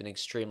has always been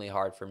extremely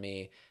hard for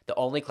me. The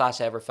only class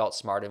I ever felt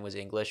smart in was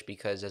English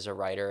because as a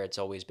writer, it's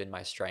always been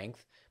my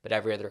strength. But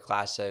every other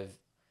class I've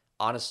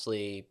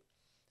honestly,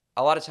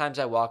 a lot of times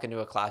I walk into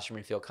a classroom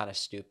and feel kind of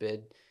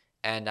stupid.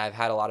 And I've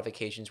had a lot of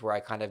occasions where I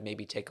kind of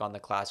maybe take on the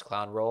class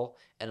clown role.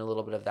 And a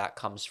little bit of that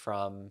comes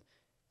from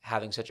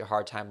having such a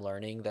hard time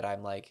learning that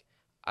I'm like,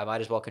 I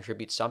might as well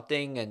contribute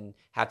something and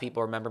have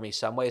people remember me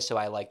some way. So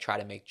I like try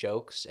to make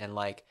jokes and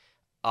like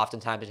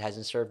oftentimes it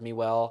hasn't served me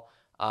well.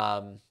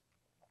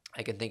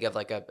 I can think of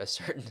like a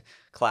certain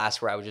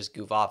class where I would just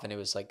goof off and it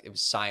was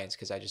science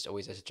because I just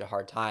always had such a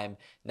hard time.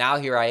 Now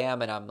here I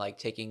am and I'm like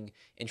taking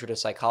intro to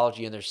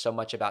psychology and there's so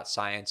much about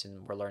science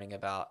and we're learning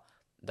about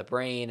the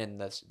brain and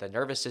the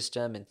nervous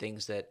system and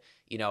things that,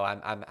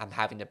 I'm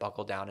having to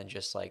buckle down and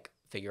just like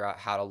figure out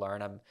how to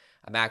learn.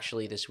 I'm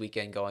actually this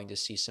weekend going to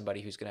see somebody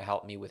who's going to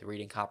help me with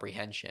reading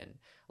comprehension.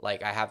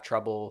 Like I have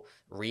trouble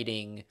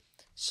reading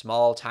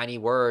small tiny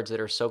words that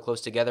are so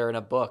close together in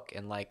a book,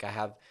 and like I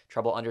have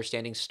trouble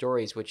understanding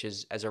stories, which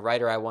is, as a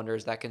writer, I wonder,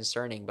 is that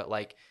concerning? But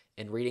like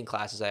in reading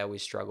classes I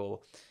always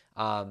struggle.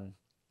 So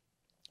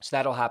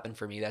that'll happen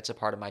for me. That's a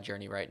part of my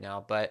journey right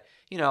now. But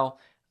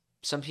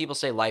some people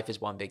say life is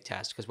one big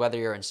test because whether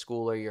you're in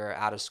school or you're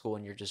out of school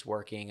and you're just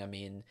working, I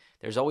mean,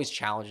 there's always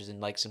challenges,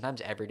 and like sometimes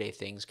everyday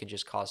things can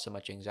just cause so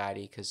much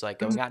anxiety because like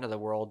going out into the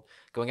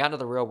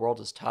real world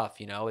is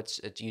tough.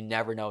 It's you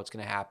never know what's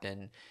going to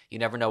happen. You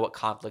never know what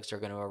conflicts are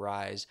going to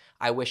arise.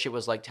 I wish it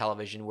was like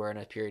television where in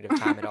a period of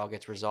time it all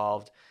gets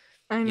resolved.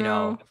 I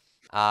know.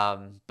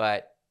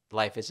 But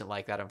life isn't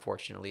like that,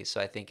 unfortunately.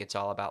 So I think it's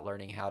all about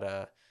learning how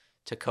to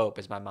cope,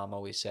 as my mom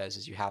always says,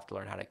 is you have to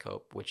learn how to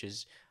cope, which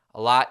is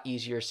a lot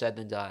easier said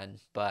than done,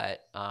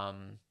 but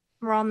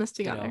we're all in this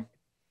together.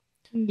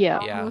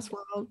 Yeah. In this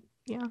world.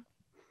 Yeah.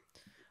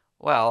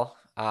 Well,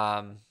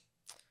 I'll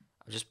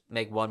just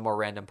make one more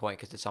random point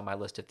because it's on my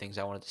list of things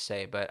I wanted to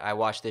say. But I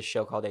watched this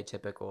show called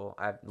Atypical.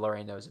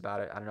 Lorraine knows about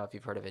it. I don't know if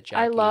you've heard of it,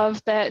 Jackie. I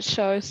love that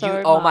show so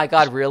much. Oh my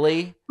God,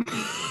 really?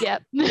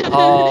 Yep.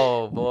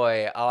 Oh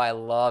boy. Oh, I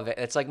love it.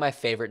 It's like my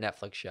favorite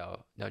Netflix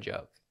show. No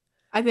joke.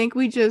 I think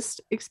we just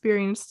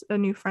experienced a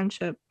new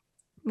friendship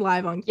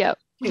live on. Yep.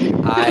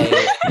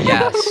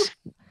 Yes.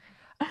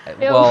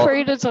 Feel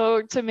free to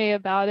talk to me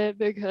about it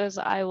because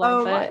I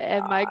love it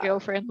and my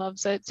girlfriend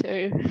loves it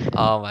too.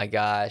 Oh my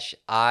gosh.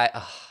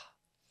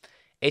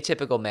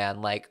 Atypical,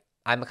 man. Like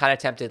I'm kind of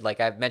tempted. Like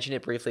I've mentioned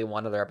it briefly in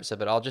one other episode,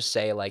 but I'll just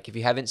say like if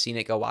you haven't seen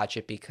it, go watch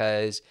it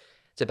because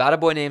it's about a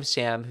boy named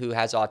Sam who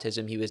has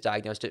autism. He was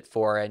diagnosed at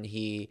 4 and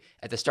he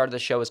at the start of the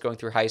show is going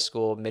through high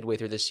school, midway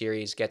through the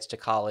series gets to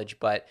college,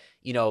 but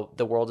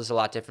the world is a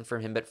lot different from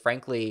him. But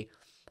frankly,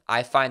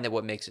 I find that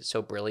what makes it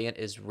so brilliant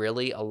is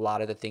really a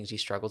lot of the things he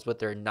struggles with.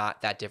 They're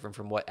not that different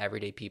from what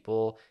everyday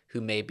people who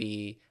may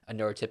be a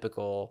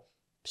neurotypical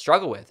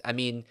struggle with. I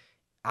mean,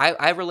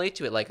 I relate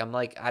to it. Like, I'm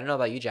like, I don't know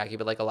about you, Jackie,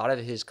 but like a lot of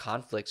his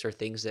conflicts are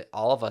things that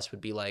all of us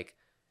would be like,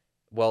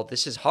 well,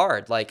 this is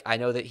hard. Like, I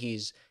know that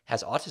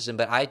has autism,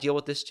 but I deal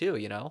with this too,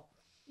 you know?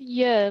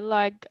 Yeah,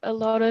 like a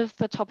lot of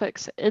the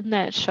topics in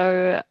that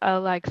show are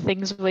like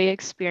things we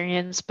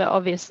experience, but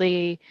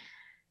obviously,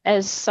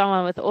 as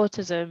someone with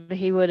autism,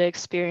 he would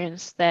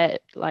experience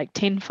that like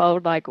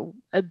tenfold, like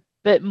a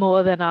bit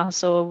more than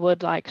us, or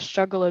would like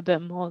struggle a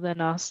bit more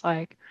than us.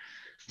 Like,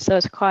 so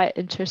it's quite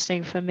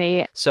interesting for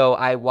me. So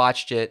I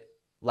watched it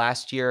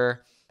last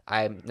year.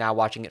 I'm now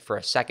watching it for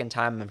a second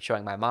time. I'm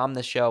showing my mom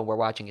the show. We're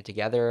watching it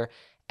together.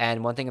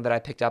 And one thing that I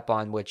picked up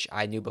on, which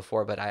I knew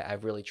before, but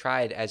I've really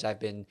tried as I've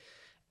been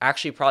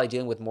actually probably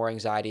dealing with more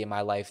anxiety in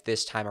my life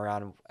this time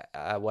around,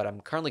 what I'm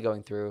currently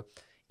going through,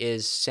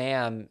 is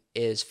Sam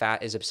is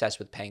obsessed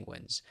with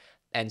penguins.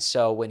 And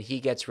so when he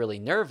gets really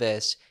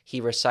nervous,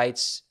 he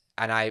recites,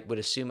 and I would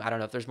assume, I don't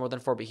know if there's more than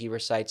four, but he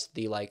recites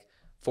the like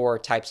four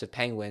types of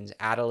penguins: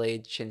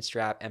 Adelaide,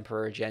 Chinstrap,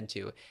 Emperor,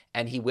 Gentoo.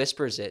 And he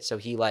whispers it. So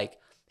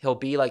he'll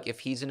be like, if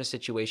he's in a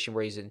situation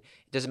where it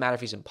doesn't matter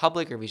if he's in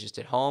public or if he's just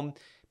at home,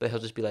 but he'll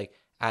just be like,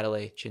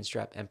 Adelaide,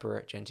 Chinstrap,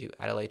 Emperor, Gentoo,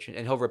 Adelaide,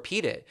 and he'll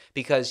repeat it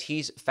because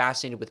he's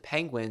fascinated with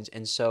penguins.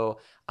 And so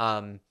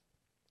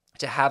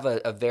to have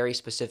a very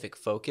specific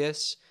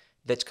focus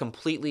that's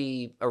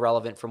completely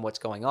irrelevant from what's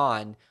going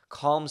on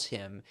calms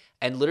him.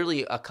 And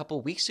literally a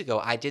couple weeks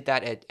ago, I did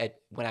that at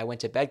when I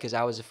went to bed because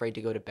I was afraid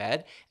to go to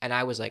bed. And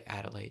I was like,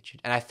 Adelaide.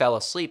 And I fell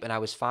asleep and I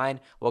was fine.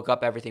 Woke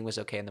up, everything was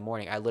okay in the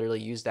morning. I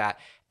literally used that.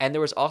 And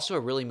there was also a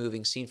really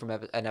moving scene from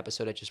an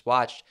episode I just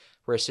watched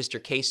where his sister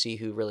Casey,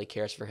 who really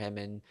cares for him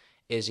and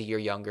is a year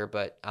younger,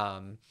 but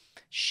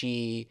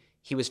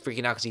he was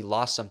freaking out because he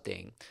lost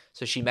something.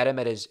 So she met him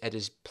at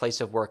his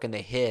place of work and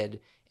they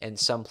hid in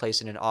some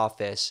place in an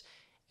office.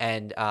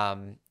 And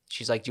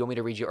she's like, do you want me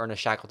to read you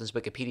Ernest Shackleton's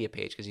Wikipedia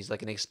page? Because he's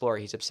like an explorer.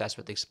 He's obsessed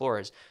with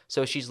explorers.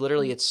 So she's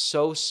literally, it's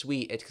so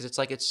sweet because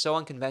it's so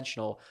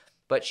unconventional.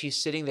 But she's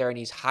sitting there and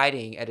he's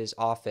hiding at his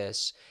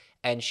office.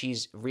 And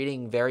she's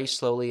reading very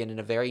slowly and in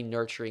a very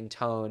nurturing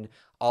tone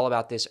all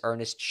about this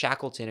Ernest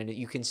Shackleton. And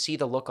you can see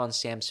the look on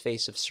Sam's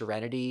face of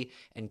serenity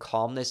and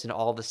calmness. And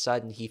all of a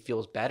sudden, he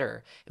feels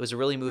better. It was a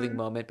really moving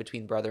moment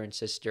between brother and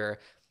sister.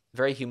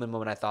 Very human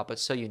moment, I thought, but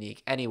so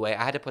unique. Anyway,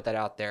 I had to put that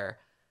out there.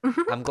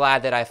 I'm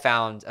glad that I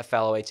found a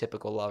fellow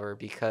atypical lover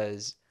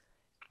because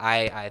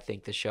I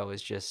think the show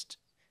is just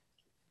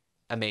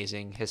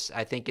amazing.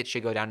 I think it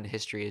should go down in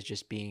history as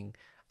just being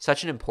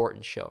such an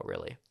important show,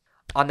 really.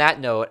 On that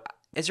note,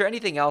 is there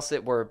anything else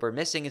that we're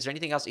missing? Is there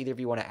anything else either of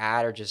you want to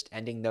add or just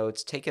ending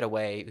notes? Take it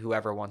away,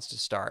 whoever wants to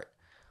start.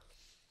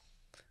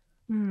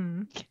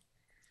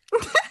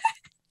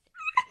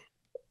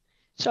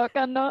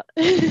 Shotgun knot.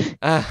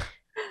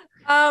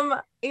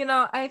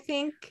 I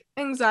think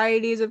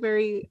anxiety is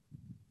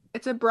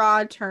it's a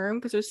broad term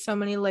because there's so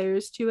many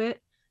layers to it.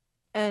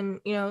 And,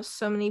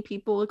 so many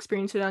people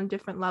experience it on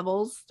different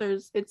levels.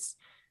 It's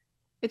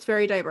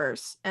very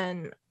diverse.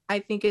 And I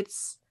think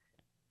it's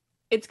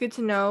good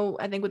to know,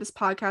 I think with this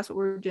podcast, what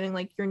we're doing,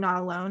 like, you're not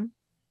alone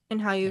in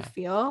how you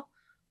feel.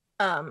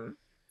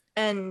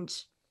 And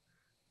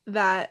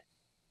that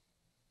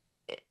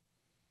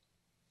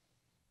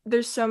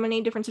there's so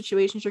many different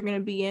situations you're going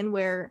to be in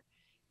where,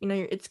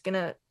 it's going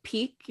to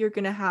peak, you're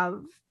going to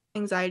have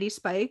anxiety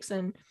spikes.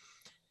 And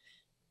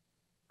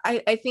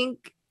I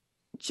think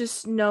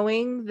just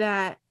knowing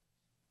that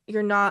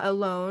you're not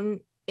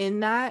alone in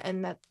that,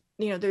 and that,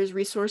 there's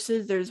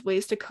resources, there's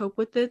ways to cope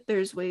with it,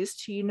 there's ways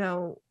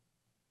to,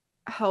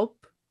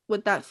 help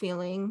with that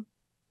feeling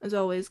is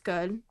always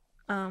good.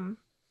 And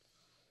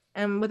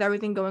with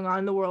everything going on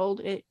in the world,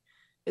 it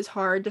is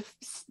hard to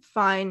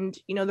find,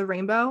 the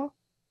rainbow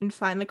and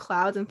find the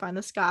clouds and find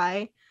the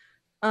sky.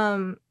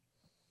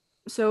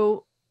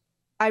 So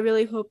I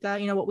really hope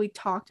that, what we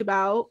talked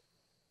about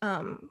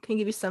can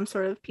give you some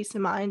sort of peace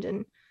of mind,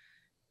 and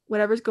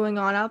whatever's going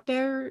on out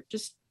there,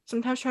 just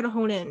sometimes try to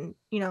hone in,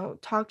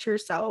 talk to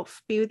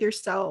yourself, be with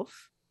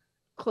yourself,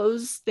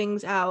 close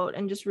things out,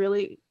 and just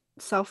really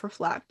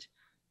self-reflect.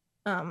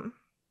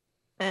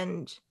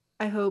 And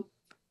I hope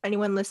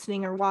anyone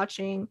listening or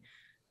watching,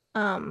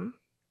 I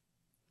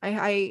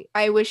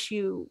wish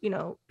you,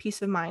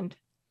 peace of mind.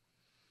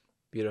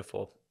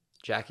 Beautiful.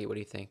 Jackie, what do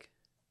you think?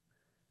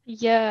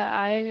 Yeah,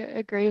 I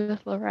agree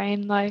with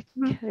Lorraine. Like,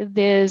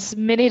 there's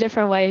many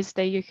different ways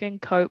that you can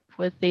cope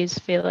with these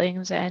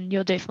feelings, and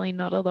you're definitely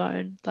not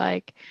alone.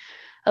 Like,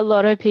 a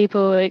lot of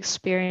people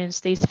experience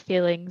these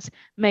feelings,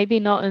 maybe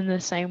not in the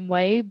same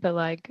way, but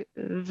like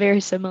very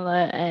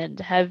similar, and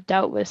have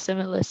dealt with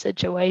similar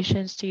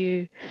situations to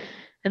you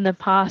in the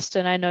past.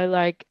 And I know,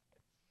 like,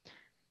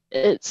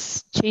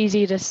 it's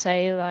cheesy to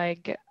say,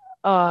 like,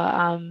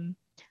 oh,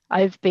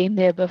 I've been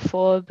there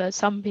before, but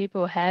some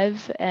people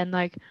have. And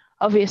like,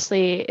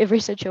 obviously every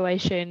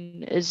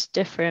situation is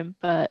different,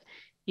 but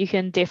you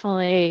can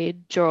definitely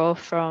draw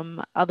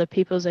from other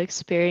people's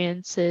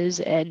experiences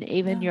and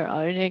even your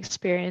own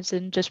experience,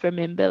 and just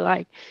remember,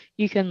 like,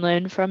 you can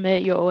learn from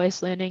it. You're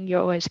always learning,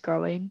 you're always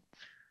growing.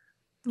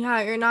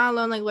 Yeah, you're not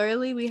alone. Like,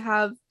 literally, we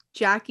have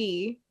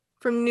Jackie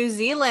from New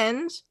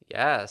Zealand.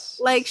 Yes.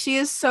 Like, she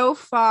is so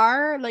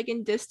far, like,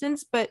 in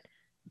distance, but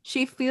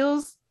she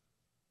feels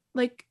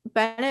like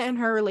Bennett and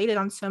her are related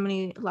on so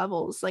many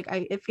levels. Like,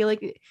 I feel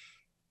like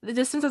the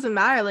distance doesn't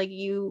matter. Like,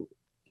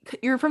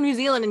 you're from New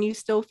Zealand and you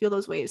still feel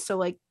those ways. So,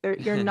 like,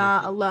 you're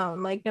not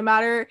alone. Like, no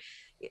matter,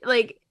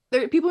 like,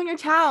 people in your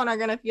town are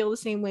gonna feel the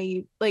same way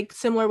you, like,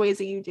 similar ways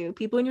that you do.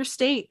 People in your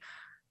state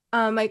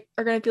like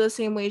are gonna feel the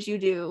same way as you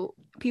do.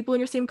 People in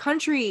your same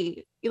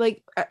country,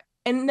 like,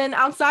 and then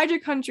outside your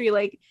country,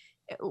 like,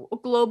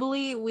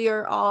 globally, we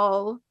are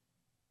all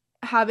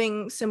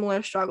having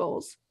similar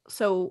struggles.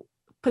 So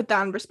put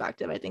that in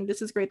perspective. I think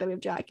this is great that we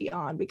have Jackie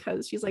on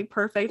because she's like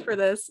perfect for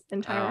this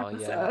entire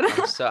episode.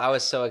 Yeah. I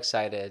was so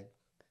excited.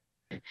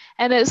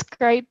 And it's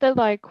great that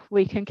like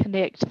we can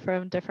connect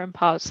from different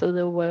parts of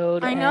the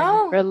world I and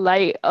know.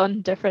 relate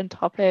on different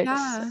topics.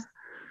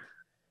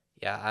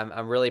 Yeah,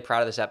 I'm really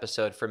proud of this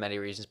episode for many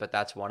reasons, but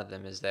that's one of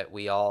them is that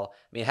we all,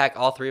 I mean, heck,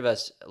 all three of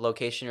us,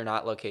 location or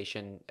not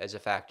location as a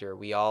factor,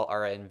 we all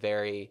are in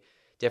very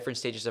different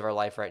stages of our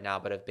life right now,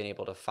 but have been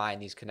able to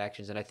find these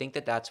connections. And I think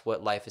that that's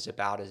what life is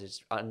about, is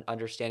it's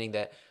understanding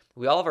that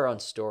we all have our own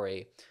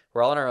story.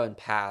 We're all on our own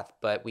path,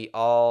 but we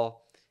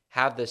all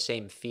have the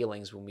same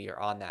feelings when we are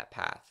on that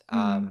path.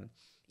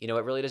 You know,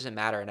 it really doesn't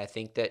matter. And I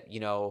think that, you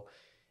know,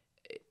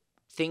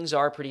 things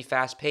are pretty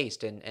fast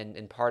paced,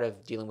 and part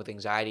of dealing with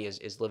anxiety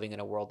is living in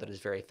a world that is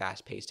very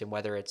fast paced. And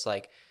whether it's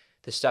like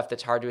the stuff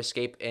that's hard to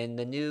escape in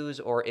the news,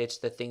 or it's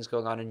the things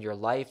going on in your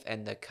life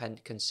and the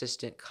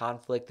consistent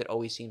conflict that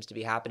always seems to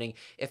be happening.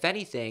 If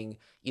anything,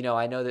 you know,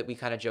 I know that we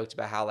kind of joked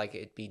about how like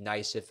it'd be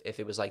nice if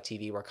it was like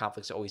TV where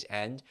conflicts always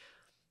end.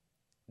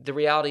 The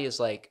reality is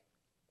like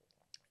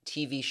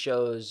TV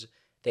shows,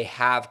 they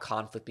have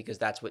conflict because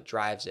that's what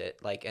drives it.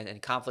 Like,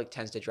 and conflict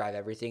tends to drive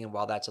everything. And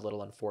while that's a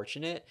little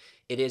unfortunate,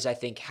 it is, I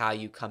think, how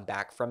you come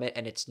back from it.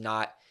 And it's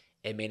not,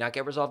 it may not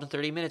get resolved in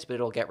 30 minutes, but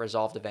it'll get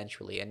resolved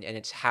eventually. And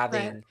it's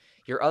having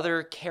your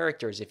other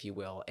characters, if you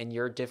will, and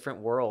your different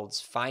worlds,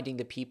 finding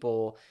the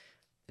people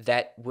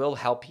that will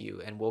help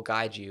you and will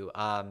guide you.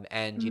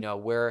 And you know,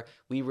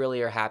 we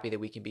really are happy that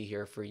we can be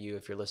here for you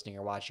if you're listening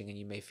or watching and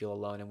you may feel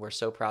alone. And we're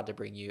so proud to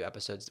bring you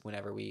episodes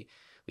whenever we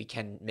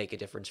can make a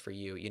difference for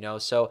you, you know?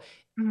 So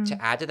to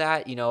add to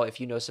that, you know, if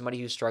you know somebody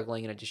who's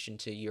struggling in addition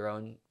to your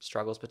own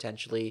struggles,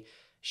 potentially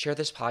share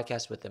this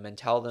podcast with them and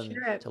tell them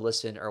to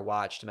listen or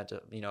watch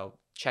to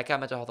check out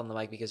Mental Health on the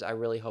Mic, because I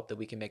really hope that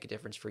we can make a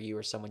difference for you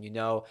or someone you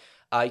know.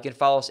 You can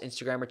follow us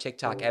Instagram or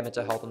TikTok at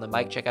Mental Health on the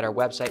Mic. Check out our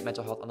website,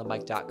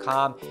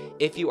 mentalhealthonthemic.com.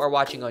 If you are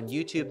watching on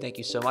YouTube, thank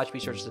you so much. Be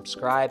sure to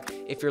subscribe.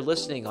 If you're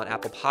listening on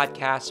Apple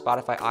Podcasts,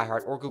 Spotify,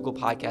 iHeart, or Google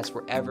Podcasts,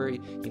 wherever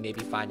you may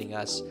be finding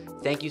us,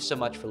 thank you so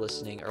much for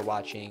listening or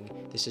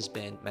watching. This has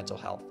been Mental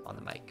Health on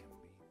the Mic.